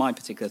 And my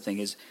particular thing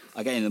is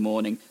I get in the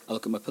morning, I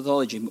look at my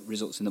pathology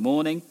results in the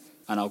morning,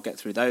 and I'll get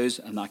through those.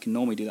 And I can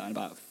normally do that in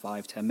about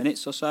 5-10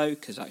 minutes or so,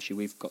 because actually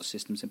we've got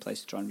systems in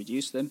place to try and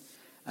reduce them.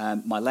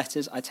 My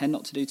letters, I tend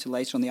not to do till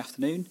later on the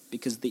afternoon,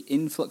 because the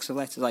influx of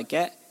letters I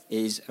get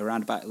is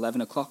around about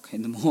 11 o'clock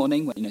in the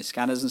morning when,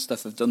 scanners and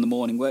stuff have done the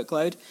morning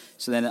workload.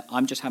 So then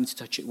I'm just having to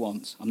touch it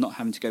once. I'm not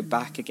having to go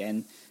back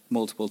again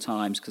multiple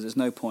times, because there's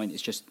no point.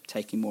 It's just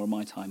taking more of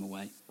my time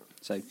away.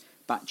 So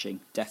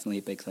batching, definitely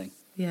a big thing.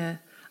 Yeah.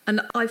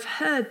 And I've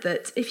heard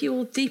that if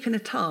you're deep in a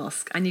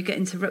task and you get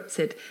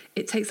interrupted,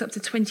 it takes up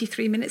to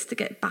 23 minutes to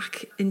get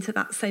back into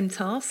that same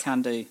task.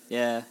 Can do,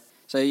 yeah.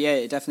 So, yeah,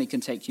 it definitely can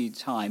take you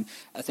time.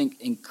 I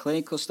think in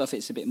clinical stuff,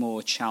 it's a bit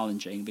more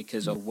challenging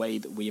because of the way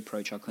that we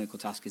approach our clinical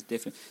task is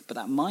different. But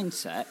that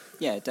mindset,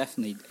 yeah,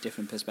 definitely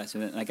different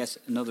perspective. And I guess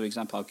another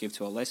example I'll give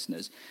to our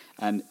listeners,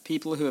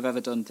 people who have ever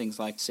done things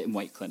like sit and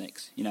wait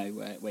clinics,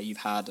 where you've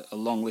had a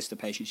long list of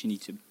patients you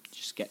need to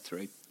just get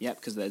through. Yeah,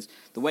 because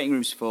the waiting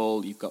room's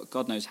full, you've got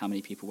God knows how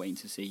many people waiting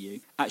to see you.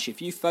 Actually,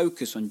 if you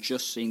focus on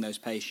just seeing those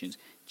patients,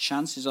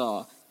 chances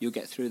are you'll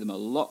get through them a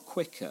lot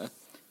quicker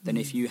than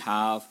if you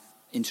have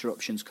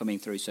interruptions coming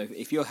through. So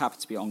if you happen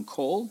to be on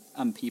call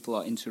and people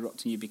are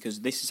interrupting you because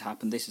this has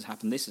happened,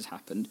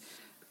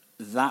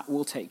 that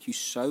will take you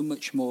so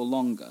much more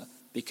longer,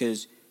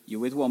 because you're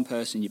with one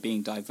person, you're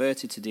being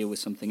diverted to deal with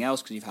something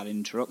else because you've had an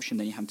interruption,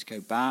 then you have to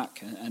go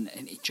back, and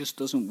it just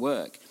doesn't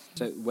work.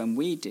 So when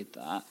we did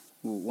that,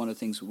 one of the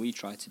things that we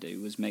tried to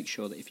do was make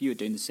sure that if you were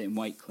doing the sit and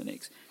wait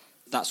clinics,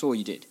 that's all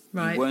you did.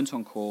 Right. You weren't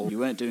on call, you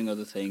weren't doing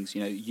other things,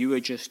 you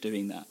were just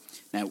doing that.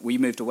 Now, we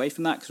moved away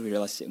from that because we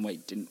realised sit and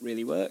wait didn't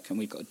really work, and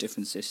we've got a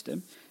different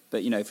system.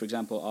 But, for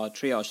example, our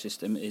triage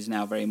system is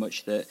now very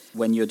much that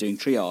when you're doing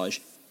triage,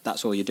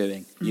 that's all you're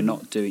doing. You're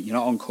not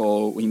on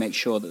call. We make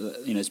sure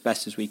that, as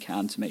best as we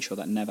can to make sure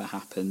that never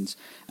happens.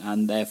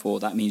 And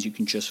therefore, that means you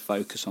can just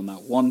focus on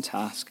that one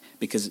task,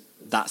 because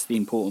that's the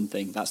important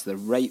thing. That's the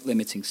rate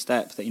limiting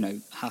step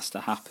that, has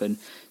to happen.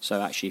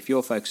 So actually, if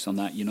you're focused on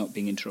that, you're not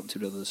being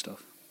interrupted with other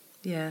stuff.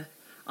 Yeah.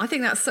 I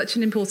think that's such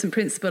an important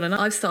principle, and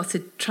I've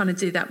started trying to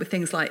do that with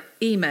things like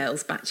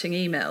emails, batching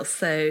emails.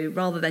 So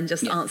rather than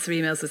just answer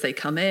emails as they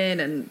come in,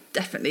 and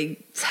definitely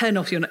turn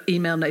off your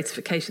email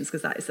notifications,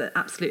 because that is an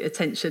absolute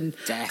attention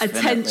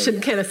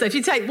killer. So if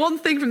you take one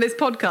thing from this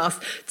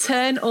podcast,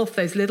 turn off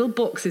those little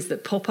boxes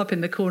that pop up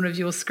in the corner of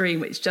your screen,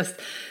 which just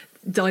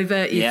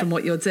divert you from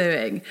what you're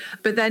doing.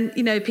 But then,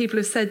 people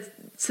have said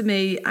to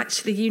me,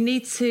 actually, you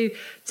need to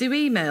do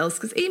emails,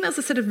 because emails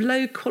are sort of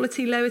low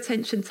quality, low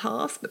attention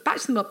tasks, but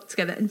batch them up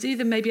together and do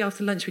them maybe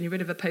after lunch when you're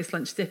rid of a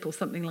post-lunch dip or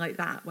something like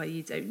that, where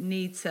you don't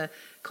need to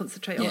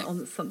concentrate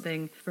on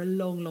something for a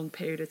long, long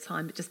period of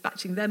time, but just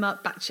batching them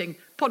up, batching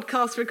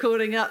podcast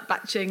recording up,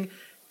 batching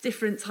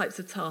different types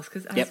of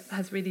tasks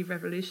has really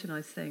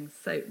revolutionised things.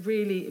 So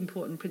really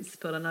important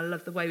principle, and I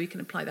love the way we can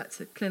apply that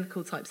to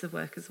clinical types of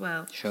work as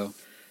well. Sure.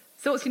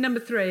 So what's your number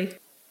 3?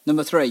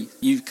 Number 3,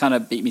 you've kind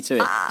of beat me to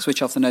it.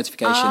 Switch off the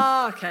notification.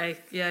 Okay.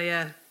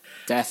 Yeah.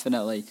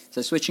 Definitely.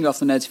 So switching off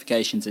the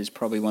notifications is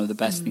probably one of the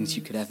best things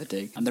you could ever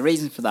do. And the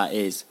reason for that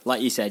is,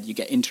 like you said, you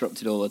get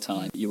interrupted all the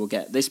time. You will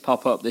get this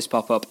pop up,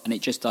 and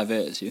it just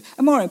diverts you.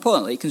 And more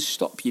importantly, it can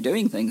stop you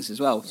doing things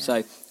as well. Yeah.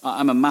 So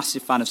I'm a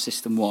massive fan of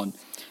System 1.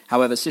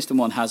 However, System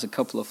 1 has a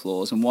couple of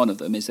flaws, and one of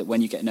them is that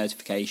when you get a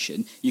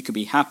notification, you could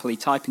be happily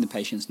typing the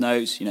patient's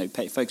notes,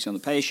 focusing on the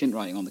patient,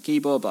 writing on the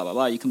keyboard, blah, blah,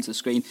 blah. You come to the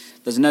screen,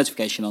 there's a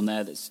notification on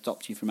there that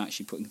stopped you from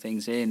actually putting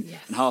things in,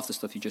 and half the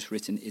stuff you've just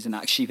written isn't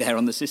actually there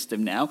on the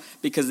system now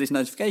because this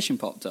notification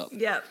popped up.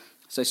 Yeah.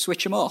 So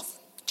switch them off.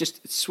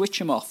 Just switch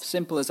them off.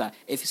 Simple as that.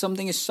 If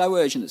something is so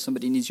urgent that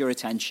somebody needs your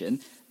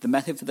attention, the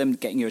method for them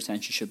getting your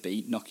attention should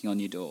be knocking on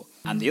your door.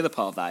 And the other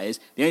part of that is,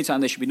 the only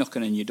time they should be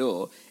knocking on your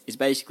door is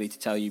basically to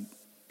tell you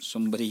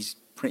somebody's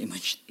pretty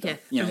much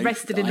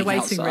arrested in the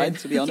waiting room,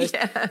 to be honest.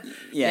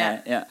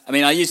 Yeah. I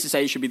mean, I used to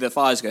say it should be the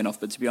fire's going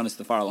off, but to be honest,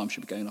 the fire alarm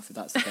should be going off if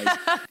that's the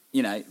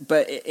case.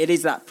 But it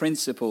is that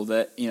principle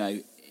that,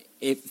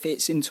 if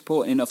it's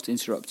important enough to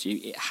interrupt you,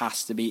 it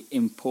has to be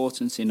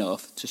important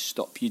enough to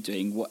stop you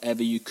doing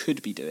whatever you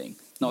could be doing.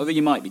 Not whatever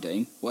you might be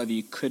doing, whatever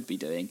you could be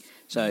doing.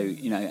 So,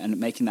 and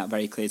making that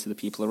very clear to the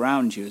people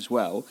around you as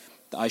well,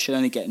 that I should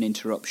only get an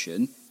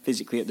interruption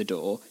physically at the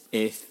door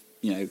if,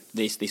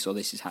 this or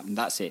this has happened.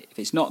 That's it. If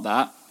it's not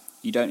that,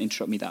 you don't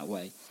interrupt me that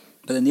way.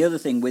 But then the other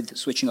thing with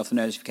switching off the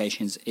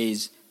notifications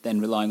is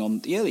then relying on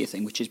the earlier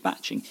thing, which is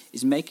batching,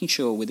 is making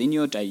sure within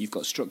your day you've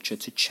got structure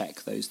to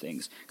check those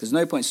things. Because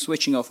there's no point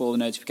switching off all the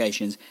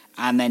notifications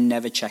and then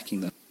never checking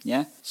them.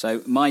 Yeah?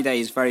 So my day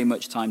is very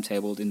much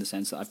timetabled in the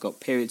sense that I've got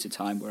periods of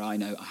time where I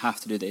know I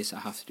have to do this, I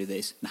have to do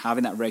this. And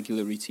having that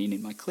regular routine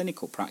in my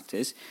clinical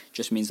practice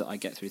just means that I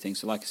get through things.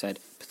 So like I said,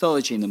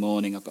 pathology in the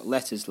morning, I've got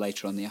letters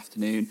later on in the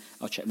afternoon.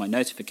 I'll check my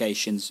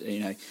notifications,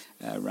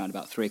 around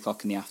about 3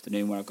 o'clock in the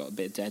afternoon where I've got a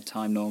bit of dead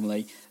time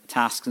normally.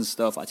 Tasks and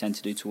stuff I tend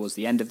to do towards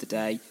the end of the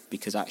day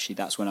because actually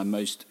that's when I'm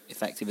most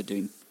effective at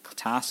doing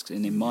tasks.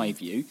 And in my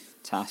view,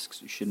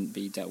 tasks shouldn't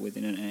be dealt with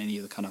in any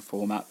other kind of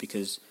format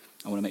because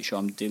I want to make sure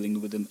I'm dealing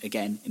with them,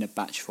 again, in a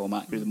batch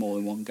format, do them all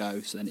in one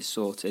go, so then it's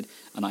sorted,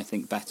 and I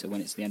think better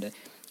when it's the end of it.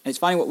 And it's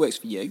finding what works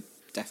for you,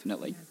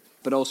 definitely,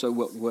 but also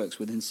what works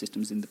within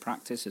systems in the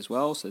practice as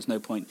well, so there's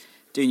no point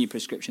doing your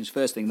prescriptions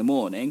first thing in the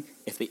morning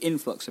if the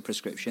influx of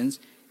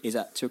prescriptions is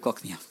at 2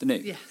 o'clock in the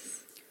afternoon.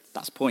 Yes.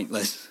 That's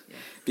pointless,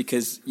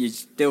 because you're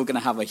still going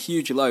to have a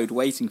huge load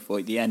waiting for you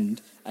at the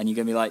end, and you're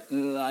going to be like,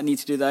 I need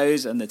to do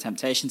those, and the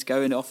temptation to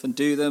go in off and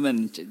do them,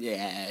 and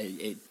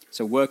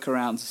so work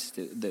around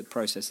the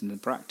process and the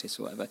practice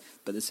or whatever,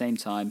 but at the same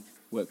time,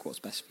 work what's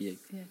best for you.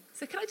 Yeah.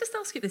 So can I just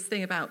ask you this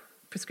thing about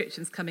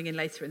prescriptions coming in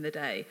later in the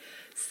day?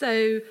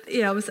 So,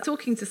 I was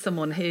talking to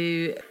someone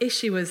who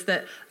issue was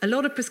that a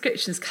lot of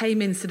prescriptions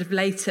came in sort of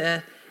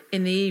later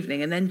in the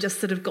evening and then just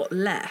sort of got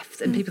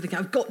left, and people think,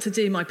 I've got to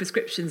do my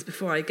prescriptions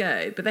before I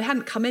go, but they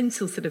hadn't come in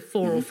till sort of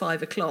 4 or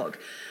 5 o'clock,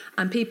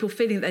 and people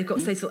feeling that they've got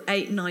to stay till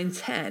 8, 9,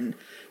 10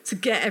 to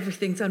get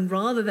everything done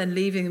rather than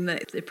leaving them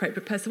the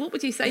appropriate person. What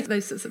would you say to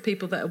those sorts of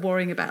people that are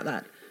worrying about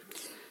that?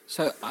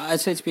 So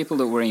I'd say to people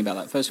that are worrying about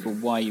that, first of all,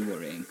 why are you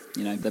worrying?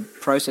 The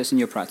process in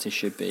your practice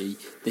should be,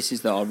 this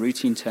is our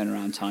routine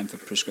turnaround time for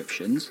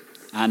prescriptions.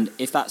 And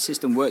if that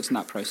system works in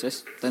that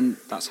process, then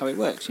that's how it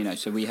works.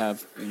 So we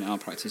have, in our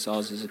practice,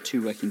 ours is a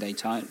 2 working day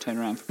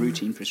turnaround for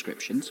routine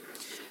prescriptions.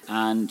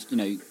 And,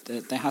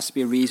 there has to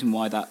be a reason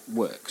why that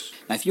works.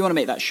 Now, if you want to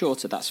make that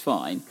shorter, that's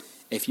fine.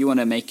 If you want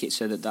to make it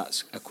so that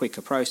that's a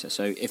quicker process,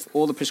 so if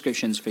all the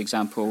prescriptions, for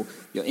example,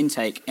 your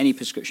intake, any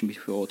prescription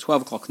before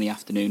 12 o'clock in the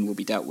afternoon will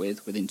be dealt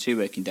with within 2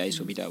 working days,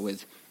 will be dealt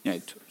with,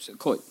 so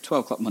call it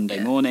 12 o'clock Monday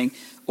morning,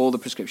 all the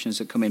prescriptions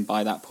that come in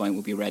by that point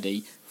will be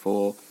ready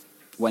for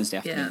Wednesday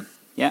afternoon.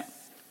 Yeah.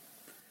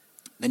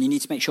 Then you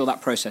need to make sure that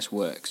process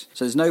works.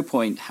 So there's no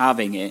point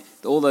having it,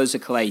 all those are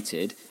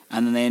collated,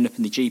 and then they end up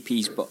in the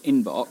GP's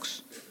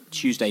inbox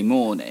Tuesday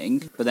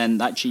morning, but then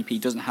that GP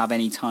doesn't have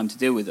any time to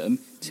deal with them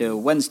till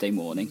Wednesday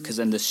morning, because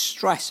then the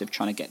stress of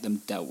trying to get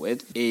them dealt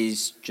with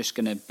is just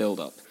going to build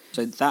up.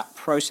 So that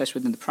process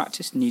within the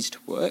practice needs to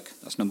work.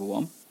 That's number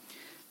one.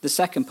 The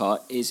second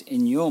part is,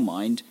 in your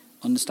mind,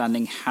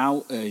 understanding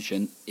how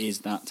urgent is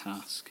that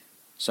task.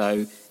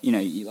 So,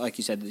 like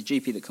you said, the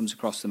GP that comes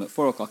across them at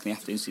 4 o'clock in the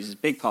afternoon sees this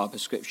big pile of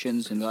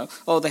prescriptions and they're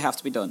like, they have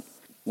to be done.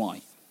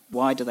 Why?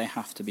 Why do they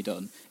have to be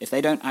done? If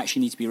they don't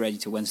actually need to be ready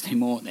till Wednesday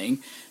morning,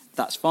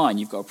 that's fine.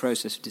 You've got a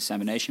process of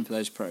dissemination for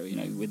those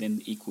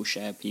within equal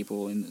share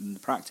people in the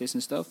practice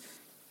and stuff.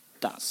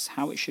 That's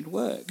how it should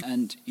work.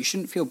 And you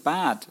shouldn't feel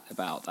bad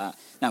about that.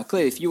 Now,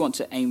 clearly, if you want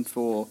to aim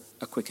for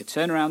a quicker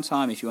turnaround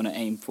time, if you want to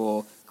aim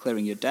for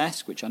clearing your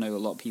desk, which I know a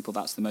lot of people,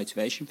 that's the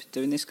motivation for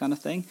doing this kind of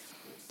thing,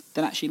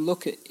 then actually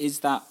look at,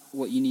 is that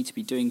what you need to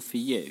be doing for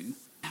you?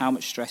 How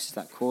much stress is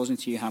that causing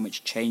to you? How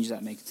much change is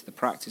that making to the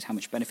practice? How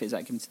much benefit is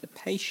that giving to the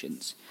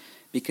patients?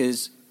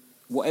 Because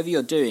whatever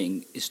you're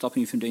doing is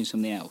stopping you from doing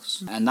something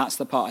else. And that's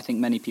the part I think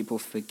many people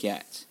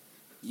forget.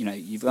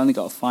 You've only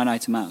got a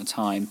finite amount of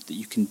time that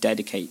you can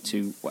dedicate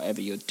to whatever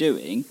you're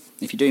doing.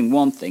 If you're doing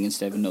one thing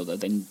instead of another,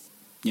 then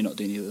you're not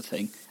doing the other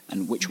thing.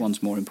 And which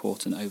one's more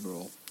important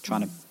overall?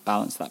 Trying to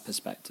balance that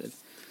perspective.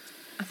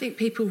 I think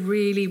people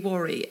really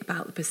worry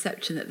about the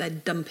perception that they're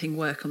dumping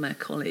work on their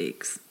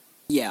colleagues.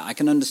 Yeah, I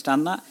can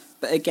understand that.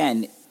 But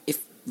again, if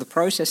the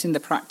process in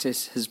the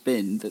practice has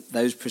been that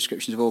those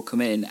prescriptions have all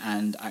come in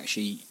and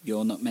actually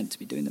you're not meant to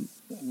be doing them,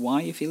 why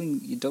are you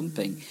feeling you're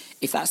dumping?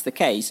 If that's the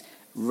case,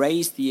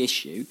 raise the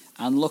issue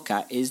and look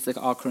at, is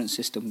our current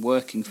system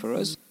working for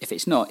us? If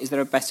it's not, is there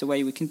a better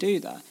way we can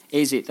do that?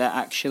 Is it that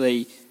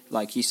actually,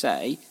 like you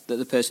say, that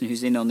the person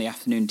who's in on the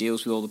afternoon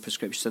deals with all the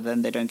prescriptions so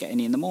then they don't get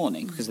any in the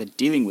morning because they're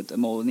dealing with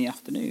them all in the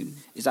afternoon?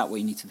 Is that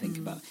what you need to think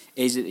about?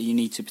 Is it that you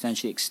need to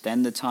potentially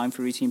extend the time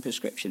for routine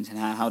prescriptions, and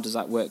how does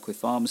that work with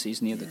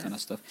pharmacies and the other kind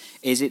of stuff?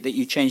 Is it that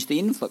you change the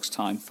influx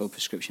time for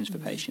prescriptions for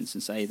patients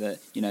and say that,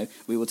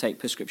 we will take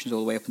prescriptions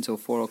all the way up until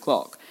 4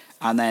 o'clock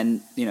and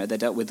then, they're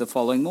dealt with the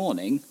following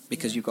morning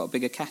because you've got a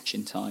bigger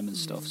catch-in time and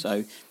stuff.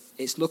 So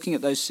it's looking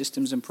at those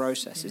systems and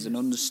processes and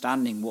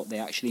understanding what they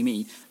actually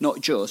mean,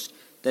 not just,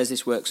 there's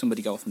this work,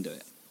 somebody go off and do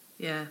it.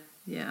 Yeah,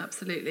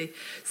 absolutely.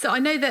 So I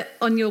know that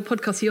on your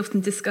podcast you often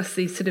discuss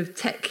these sort of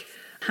tech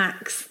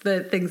hacks,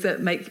 the things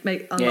that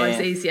make our lives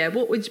easier.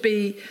 What would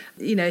be,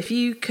 if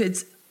you could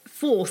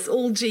force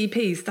all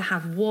GPs to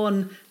have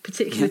one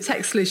particular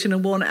tech solution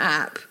and one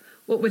app,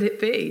 what would it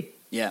be?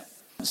 Yeah.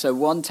 So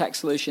one tech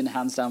solution,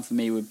 hands down for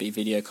me, would be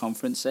video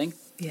conferencing.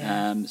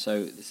 Yeah.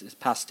 So this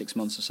past 6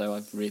 months or so,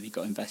 I've really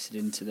got invested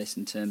into this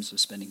in terms of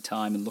spending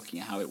time and looking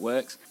at how it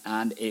works.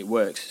 And it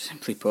works,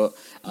 simply put.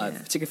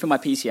 Particularly for my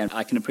PCN,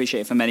 I can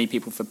appreciate for many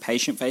people for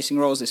patient-facing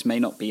roles, this may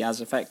not be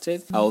as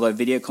effective. Although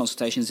video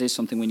consultations is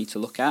something we need to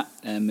look at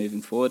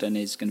moving forward and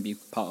is going to be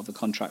part of the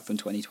contract from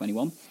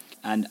 2021.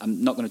 And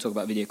I'm not going to talk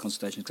about video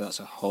consultations because that's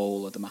a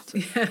whole other matter.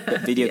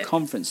 But video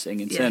conferencing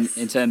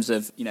in terms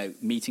of, you know,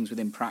 meetings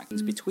within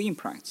practice, between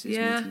practices,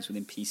 meetings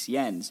within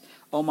PCNs.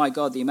 Oh my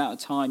God, the amount of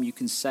time you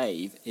can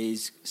save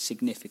is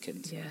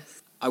significant.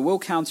 Yes. I will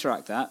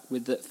counteract that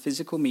with that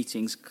physical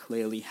meetings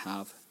clearly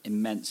have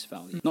immense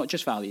value. Not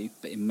just value,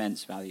 but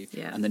immense value.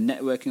 Yeah. And the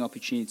networking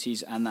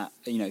opportunities and that,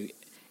 you know,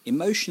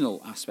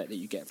 emotional aspect that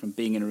you get from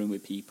being in a room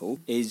with people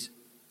is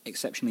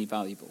exceptionally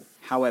valuable.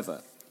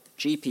 However,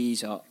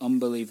 GPs are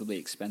unbelievably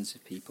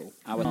expensive people.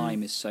 Our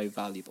time is so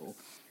valuable.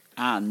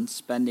 And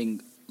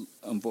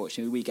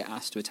unfortunately, we get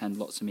asked to attend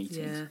lots of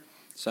meetings. Yeah.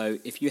 So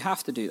if you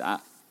have to do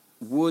that,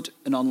 would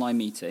an online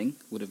meeting,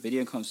 would a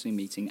video conferencing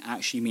meeting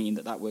actually mean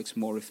that works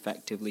more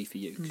effectively for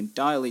you? You can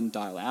dial in,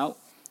 dial out.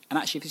 And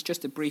actually, if it's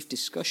just a brief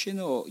discussion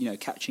or, you know,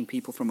 catching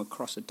people from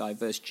across a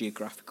diverse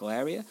geographical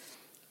area,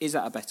 is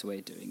that a better way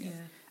of doing it?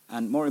 Yeah.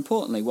 And more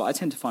importantly, what I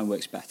tend to find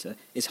works better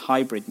is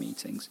hybrid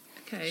meetings.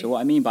 Okay. So what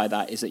I mean by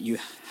that is that you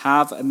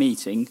have a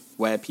meeting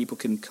where people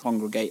can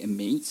congregate and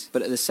meet,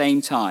 but at the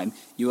same time,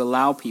 you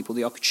allow people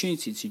the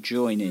opportunity to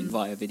join in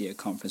via video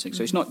conferencing.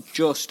 So it's not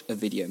just a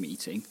video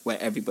meeting where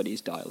everybody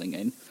is dialing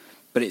in,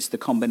 but it's the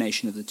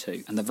combination of the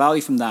two. And the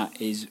value from that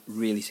is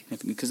really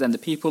significant because then the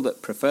people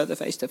that prefer the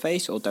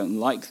face-to-face or don't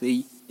like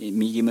the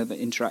medium of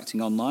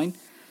interacting online,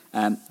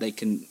 they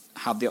can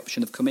have the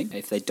option of coming.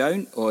 If they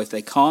don't, or if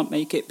they can't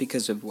make it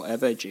because of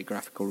whatever,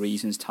 geographical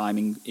reasons,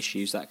 timing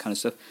issues, that kind of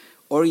stuff,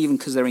 or even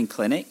because they're in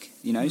clinic,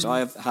 you know. So I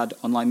have had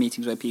online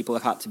meetings where people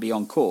have had to be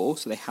on call,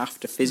 so they have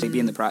to physically be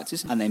in the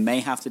practice, and they may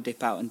have to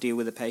dip out and deal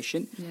with a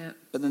patient,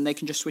 but then they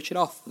can just switch it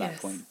off at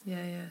that point.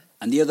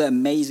 And the other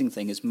amazing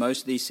thing is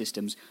most of these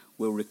systems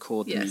will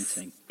record the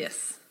meeting.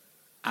 Yes.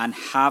 And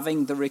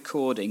having the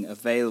recording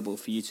available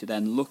for you to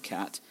then look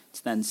at,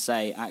 to then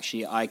say,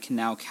 actually, I can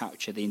now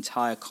capture the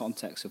entire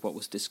context of what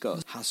was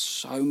discussed, has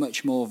so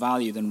much more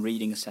value than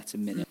reading a set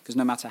of minutes. Because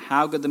no matter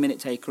how good the minute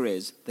taker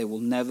is, they will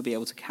never be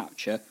able to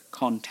capture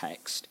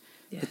context,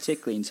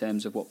 particularly in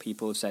terms of what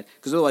people have said.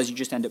 Because otherwise you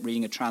just end up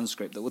reading a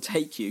transcript that will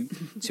take you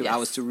 2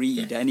 hours to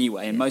read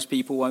anyway, and most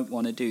people won't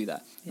want to do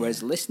that.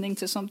 Whereas listening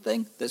to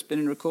something that's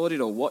been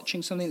recorded or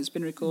watching something that's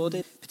been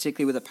recorded,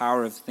 particularly with the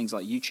power of things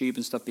like YouTube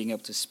and stuff, being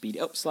able to speed it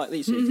up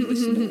slightly so you can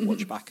listen or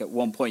watch back at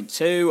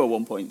 1.2 or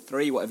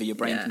 1.3, whatever your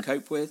brain can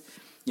cope with.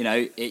 You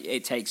know,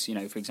 it takes, you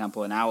know, for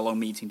example, an hour-long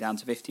meeting down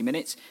to 50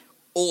 minutes.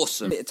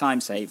 Awesome. Bit of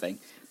time saving.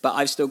 But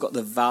I've still got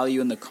the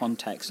value and the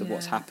context of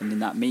what's happened in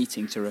that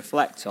meeting to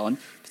reflect on,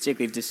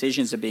 particularly if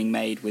decisions are being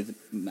made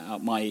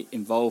without my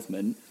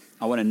involvement.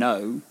 I want to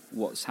know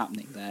what's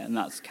happening there, and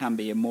that can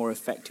be a more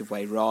effective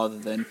way rather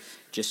than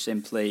just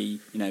simply,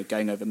 you know,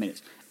 going over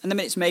minutes. And the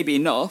minutes may be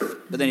enough,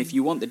 but then if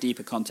you want the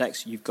deeper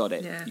context, you've got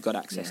it. You've got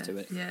access to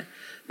it.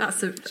 Yeah,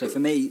 so for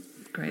me,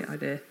 great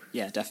idea.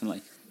 Yeah,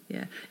 definitely.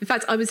 Yeah. In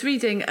fact, I was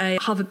reading a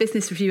Harvard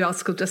Business Review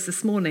article just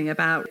this morning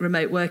about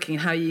remote working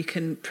and how you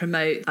can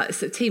promote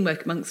sort of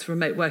teamwork amongst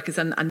remote workers.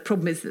 And the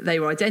problem is that they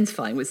were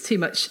identifying was too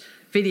much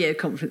video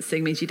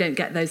conferencing means you don't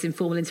get those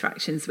informal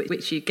interactions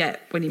which you get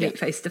when you meet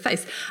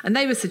face-to-face. And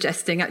they were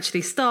suggesting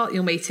actually start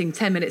your meeting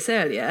 10 minutes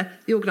earlier.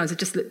 The organiser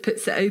just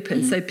puts it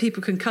open so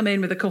people can come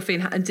in with a coffee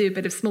and do a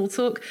bit of small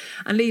talk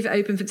and leave it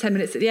open for 10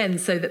 minutes at the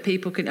end so that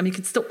people can, I mean, you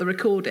can stop the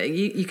recording.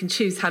 You can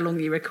choose how long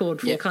you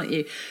record for, can't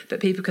you? But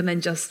people can then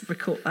just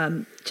record,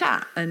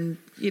 chat and,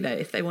 you know,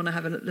 if they want to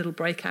have a little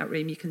breakout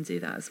room, you can do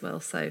that as well.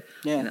 So I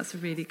think that's a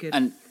really good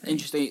and thing.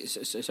 Interesting.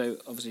 So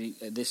obviously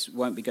this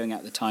won't be going out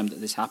at the time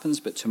that this happens,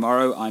 but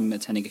tomorrow I'm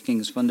attending a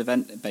King's Fund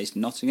event based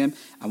in Nottingham,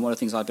 and one of the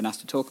things I've been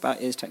asked to talk about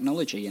is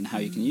technology and how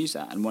you can use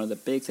that. And one of the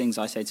big things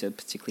I say to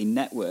particularly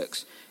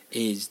networks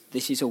is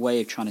this is a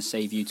way of trying to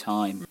save you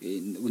time.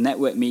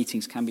 Network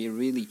meetings can be a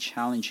really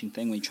challenging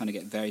thing when you're trying to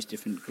get various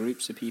different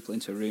groups of people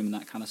into a room and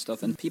that kind of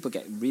stuff. And people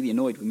get really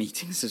annoyed with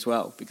meetings as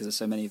well because there's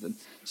so many of them.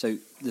 So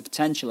the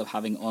potential of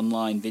having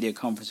online video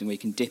conferencing where you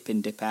can dip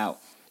in, dip out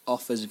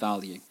offers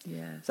value.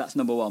 Yeah. So that's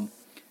number one.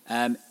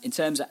 In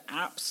terms of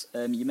apps,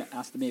 you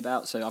asked me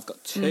about, so I've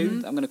got two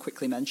that I'm going to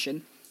quickly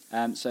mention.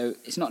 So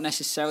it's not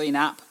necessarily an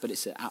app, but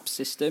it's an app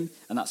system,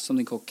 and that's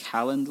something called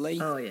Calendly.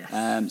 Oh,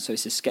 yes. So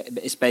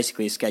it's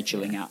basically a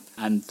scheduling app.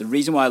 And the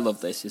reason why I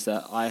love this is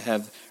that I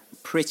have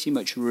pretty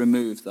much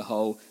removed the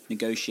whole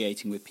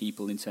negotiating with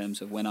people in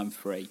terms of when I'm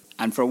free.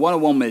 And for a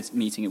one-on-one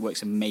meeting, it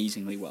works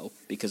amazingly well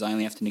because I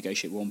only have to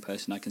negotiate with one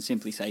person. I can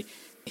simply say,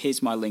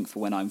 here's my link for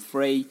when I'm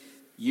free.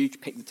 You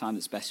pick the time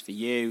that's best for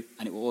you,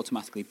 and it will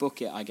automatically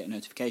book it. I get a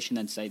notification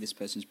then to say this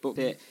person's booked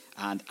it,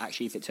 and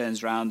actually if it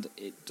turns around,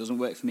 it doesn't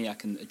work for me, I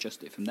can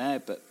adjust it from there,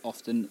 but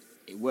often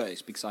it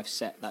works because I've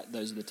set that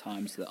those are the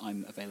times that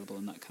I'm available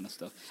and that kind of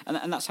stuff.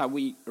 And that's how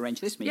we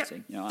arranged this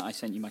meeting. You know, I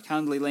sent you my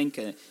Calendly link,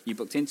 you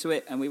booked into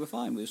it, and we were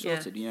fine. We were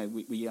sorted. You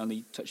know, we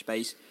only touched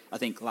base, I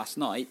think, last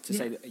night to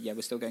say that,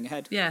 we're still going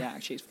ahead.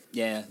 Actually,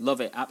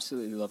 love it.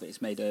 Absolutely love it.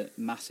 It's made a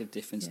massive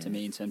difference to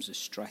me in terms of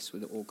stress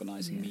with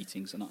organising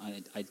meetings, and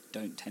I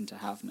don't tend to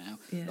have now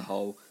the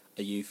whole,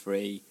 are you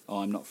free? Oh,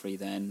 I'm not free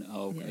then.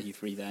 Oh, are you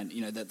free then?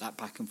 You know, that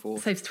back and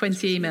forth. Saves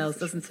 20 emails,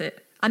 doesn't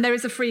it? And there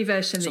is a free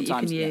version that you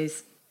can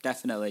use.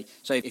 Definitely.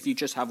 So if you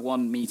just have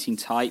one meeting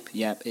type,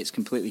 it's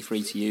completely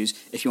free to use.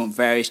 If you want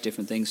various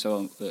different things,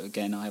 so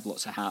again, I have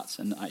lots of hats,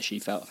 and I actually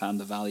found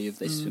the value of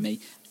this for me.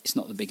 It's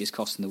not the biggest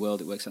cost in the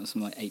world. It works out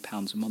something like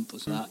 £8 a month or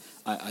so. That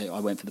I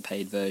went for the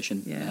paid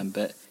version, and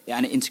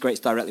it integrates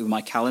directly with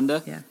my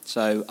calendar,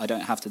 so I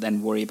don't have to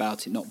then worry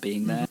about it not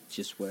being there. It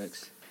just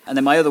works. And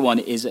then my other one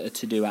is a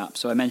to-do app.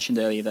 So I mentioned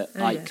earlier that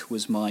Ike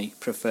was my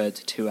preferred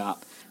to-do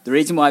app. The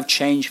reason why I've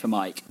changed from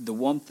Ike, the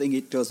one thing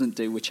it doesn't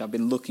do, which I've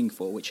been looking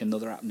for, which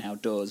another app now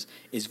does,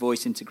 is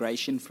voice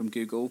integration from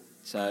Google.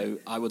 So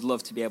I would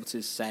love to be able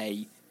to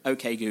say,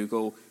 "Okay,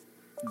 Google,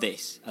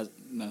 this."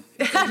 No,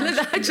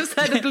 I just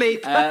heard a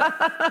bleep.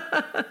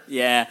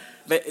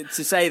 But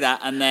to say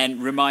that and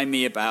then remind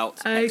me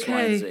about X,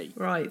 Y, and Z.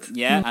 Right.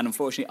 Yeah, and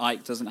unfortunately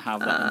Ike doesn't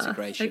have that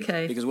integration.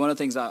 Because one of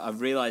the things that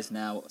I've realised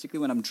now,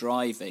 particularly when I'm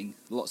driving,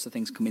 lots of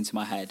things come into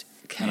my head.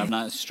 And I've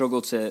now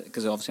struggled to,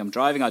 because obviously I'm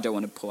driving, I don't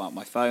want to pull out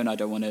my phone, I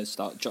don't want to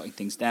start jotting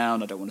things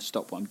down, I don't want to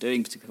stop what I'm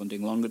doing, particularly if I'm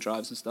doing longer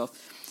drives and stuff.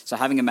 So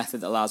having a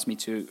method that allows me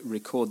to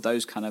record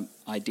those kind of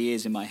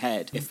ideas in my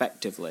head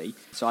effectively.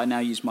 So I now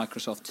use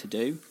Microsoft To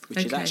Do,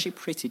 which is actually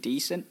pretty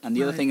decent. And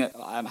the other thing,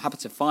 I'm happy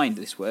to find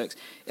this works,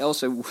 it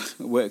also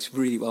works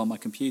really well on my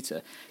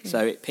computer. So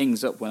it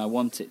pings up when I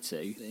want it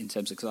to, in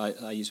terms of, because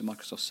I use a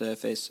Microsoft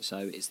Surface, so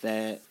it's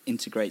there,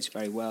 integrates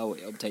very well,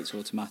 it updates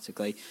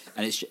automatically.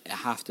 And I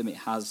have to admit,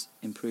 it has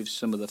improved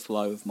some of the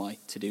flow of my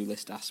to-do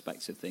list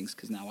aspects of things,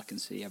 because now I can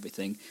see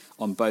everything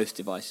on both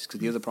devices. Because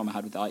the other problem I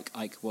had with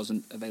Ike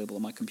wasn't available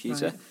on my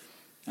computer.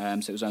 So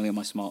it was only on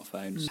my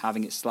smartphone.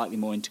 Having it slightly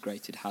more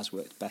integrated has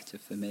worked better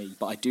for me.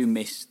 But I do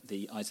miss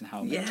the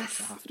Eisenhower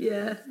metrics.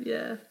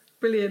 Yeah.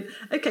 Brilliant.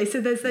 Okay, so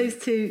there's those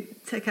two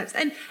tech apps.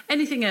 And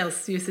anything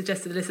else you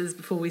suggest to the listeners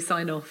before we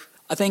sign off?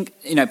 I think,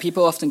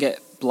 people often get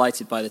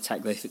blighted by the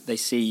tech. They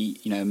see,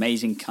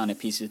 amazing kind of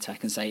pieces of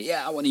tech and say,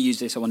 I want to use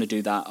this, I want to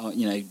do that, or,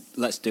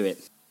 let's do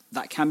it.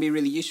 That can be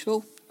really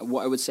useful.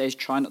 What I would say is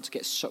try not to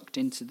get sucked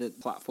into the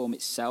platform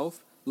itself.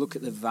 Look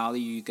at the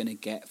value you're going to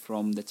get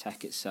from the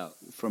tech itself,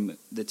 from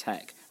the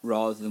tech,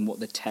 rather than what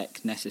the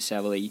tech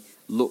necessarily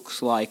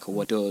looks like or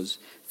what it does.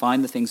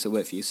 Find the things that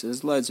work for you. So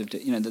there's loads of,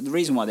 the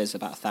reason why there's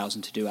about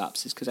 1,000 to-do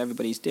apps is because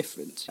everybody's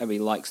different. Everybody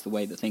likes the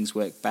way that things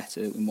work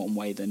better in one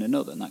way than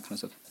another and that kind of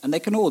stuff. And they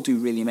can all do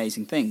really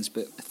amazing things,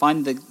 but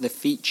find the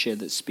feature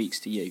that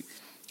speaks to you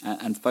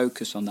and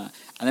focus on that.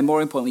 And then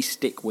more importantly,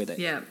 stick with it.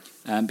 Yeah.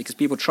 Because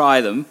people try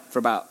them for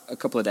about a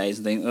couple of days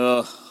and think,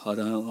 I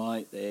don't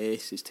like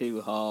this, it's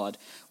too hard.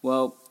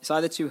 Well, it's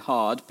either too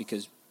hard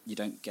because you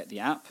don't get the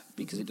app,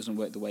 because it doesn't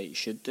work the way it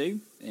should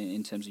do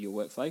in terms of your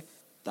workflow.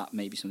 That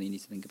may be something you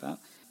need to think about.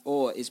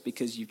 Or it's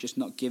because you've just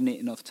not given it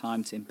enough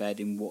time to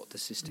embed in what the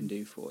system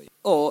do for you.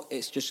 Or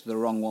it's just the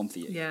wrong one for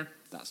you. Yeah.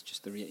 That's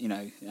just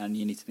and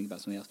you need to think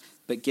about something else.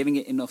 But giving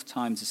it enough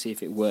time to see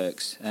if it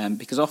works,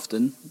 because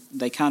often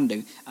they can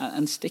do,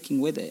 and sticking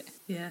with it.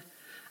 Yeah.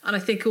 And I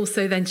think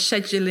also then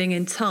scheduling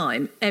in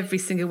time every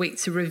single week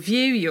to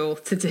review your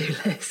to-do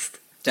list.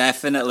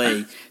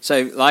 Definitely.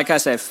 So like I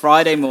said,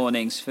 Friday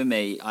mornings for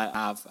me, I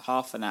have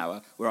half an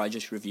hour where I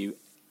just review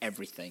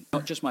everything,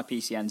 not just my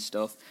PCN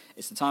stuff.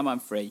 It's the time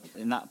I'm free.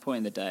 In that point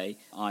in the day,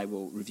 I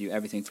will review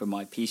everything from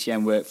my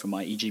PCN work, from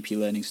my EGP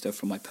learning stuff,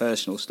 from my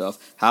personal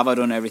stuff. Have I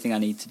done everything I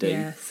need to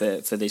do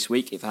for this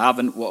week? If I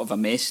haven't, what have I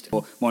missed?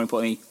 Or more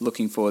importantly,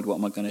 looking forward, what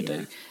am I going to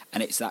do?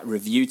 And it's that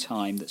review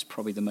time that's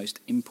probably the most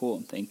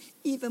important thing,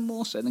 even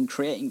more so than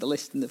creating the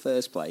list in the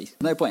first place.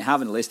 No point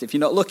having a list if you're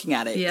not looking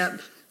at it.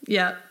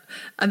 Yeah.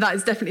 And that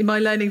is definitely my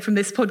learning from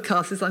this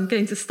podcast, is I'm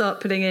going to start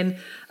putting in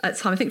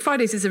time. I think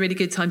Fridays is a really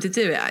good time to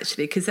do it,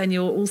 actually, because then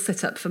you're all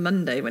set up for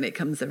Monday when it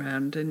comes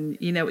around and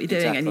you know what you're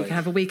doing, and you can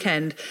have a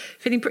weekend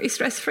feeling pretty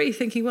stress-free,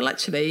 thinking, well,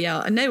 actually,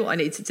 I know what I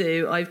need to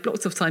do. I've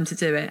blocked off time to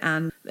do it,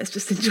 and let's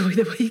just enjoy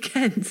the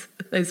weekend,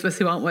 those of us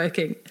who aren't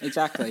working.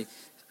 Exactly.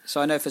 So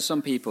I know for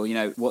some people,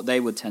 what they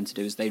would tend to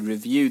do is they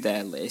review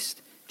their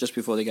list just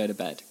before they go to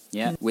bed,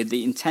 with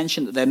the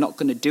intention that they're not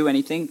going to do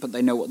anything, but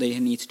they know what they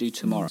need to do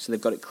tomorrow. So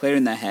they've got it clear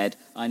in their head,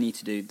 I need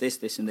to do this,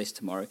 this, and this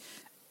tomorrow.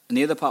 And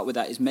the other part with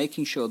that is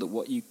making sure that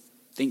what you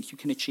think you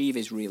can achieve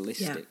is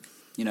realistic.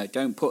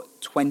 Don't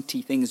put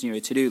 20 things in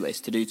your to-do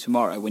list to do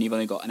tomorrow when you've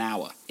only got an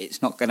hour.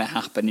 It's not going to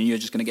happen, and you're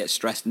just going to get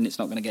stressed, and it's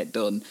not going to get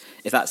done.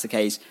 If that's the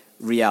case,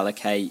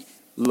 reallocate,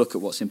 look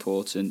at what's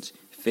important,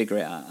 figure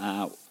it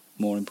out,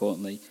 more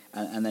importantly,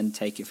 and then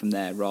take it from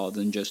there, rather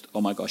than just,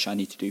 oh my gosh, I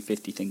need to do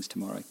 50 things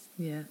tomorrow.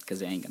 Yeah.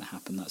 Because it ain't going to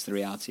happen. That's the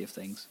reality of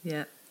things.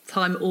 Yeah.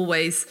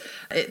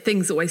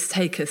 Things always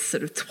take us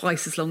sort of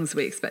twice as long as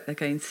we expect they're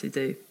going to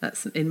do.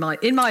 That's in my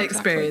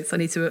experience. I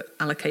need to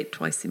allocate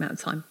twice the amount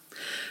of time.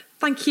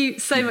 Thank you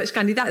so much,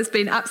 Gandhi. That has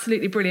been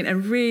absolutely brilliant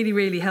and really,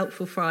 really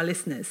helpful for our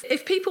listeners.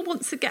 If people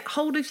want to get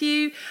hold of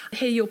you,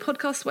 hear your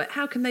podcast,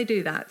 how can they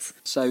do that?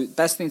 So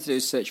best thing to do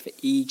is search for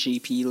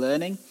eGP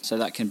Learning. So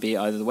that can be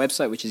either the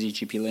website, which is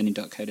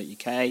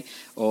egplearning.co.uk,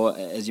 or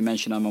as you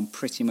mentioned, I'm on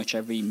pretty much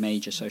every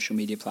major social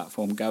media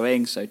platform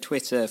going. So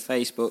Twitter,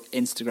 Facebook,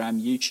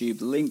 Instagram, YouTube,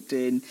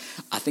 LinkedIn.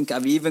 I think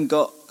I've even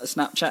got a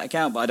Snapchat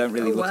account, but I don't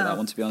really look at that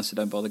one, to be honest. I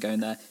don't bother going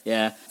there.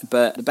 Yeah,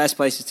 but the best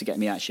places to get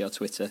me actually are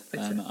Twitter.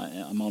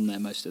 I'm on there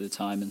most of the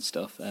time and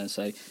stuff.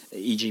 So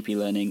eGP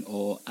Learning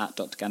or at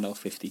Dr. Gandalf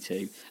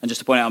 52. And just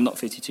to point out, I'm not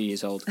 52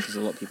 years old, because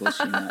a lot of people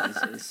assume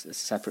that is a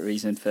separate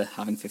reason for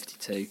having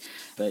 52.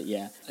 But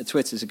yeah,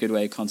 Twitter's a good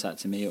way of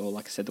contacting me, or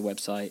like I said, the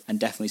website, and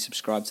definitely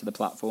subscribe to the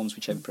platforms,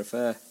 whichever you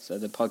prefer. So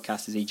the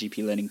podcast is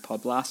eGP Learning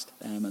Podblast,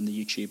 and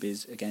the YouTube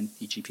is, again,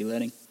 eGP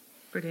Learning.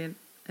 Brilliant.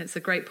 It's a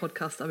great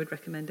podcast. I would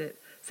recommend it.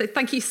 So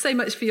thank you so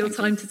much for your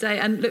time today,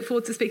 and look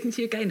forward to speaking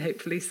to you again,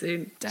 hopefully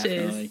soon.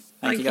 Definitely. Cheers.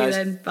 Thank you, guys.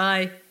 Then.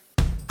 Bye.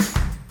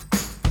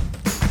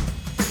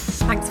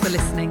 Thanks for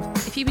listening.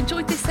 If you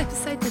enjoyed this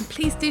episode, then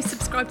please do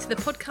subscribe to the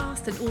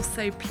podcast, and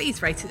also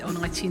please rate it on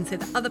iTunes so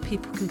that other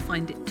people can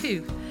find it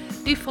too.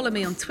 Do follow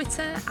me on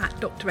Twitter at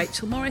Dr.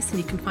 Rachel Morris, and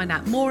you can find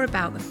out more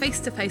about the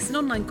face-to-face and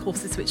online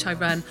courses which I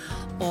run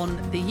on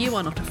the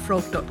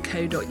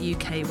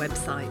youarenotafrog.co.uk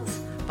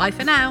website. Bye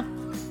for now.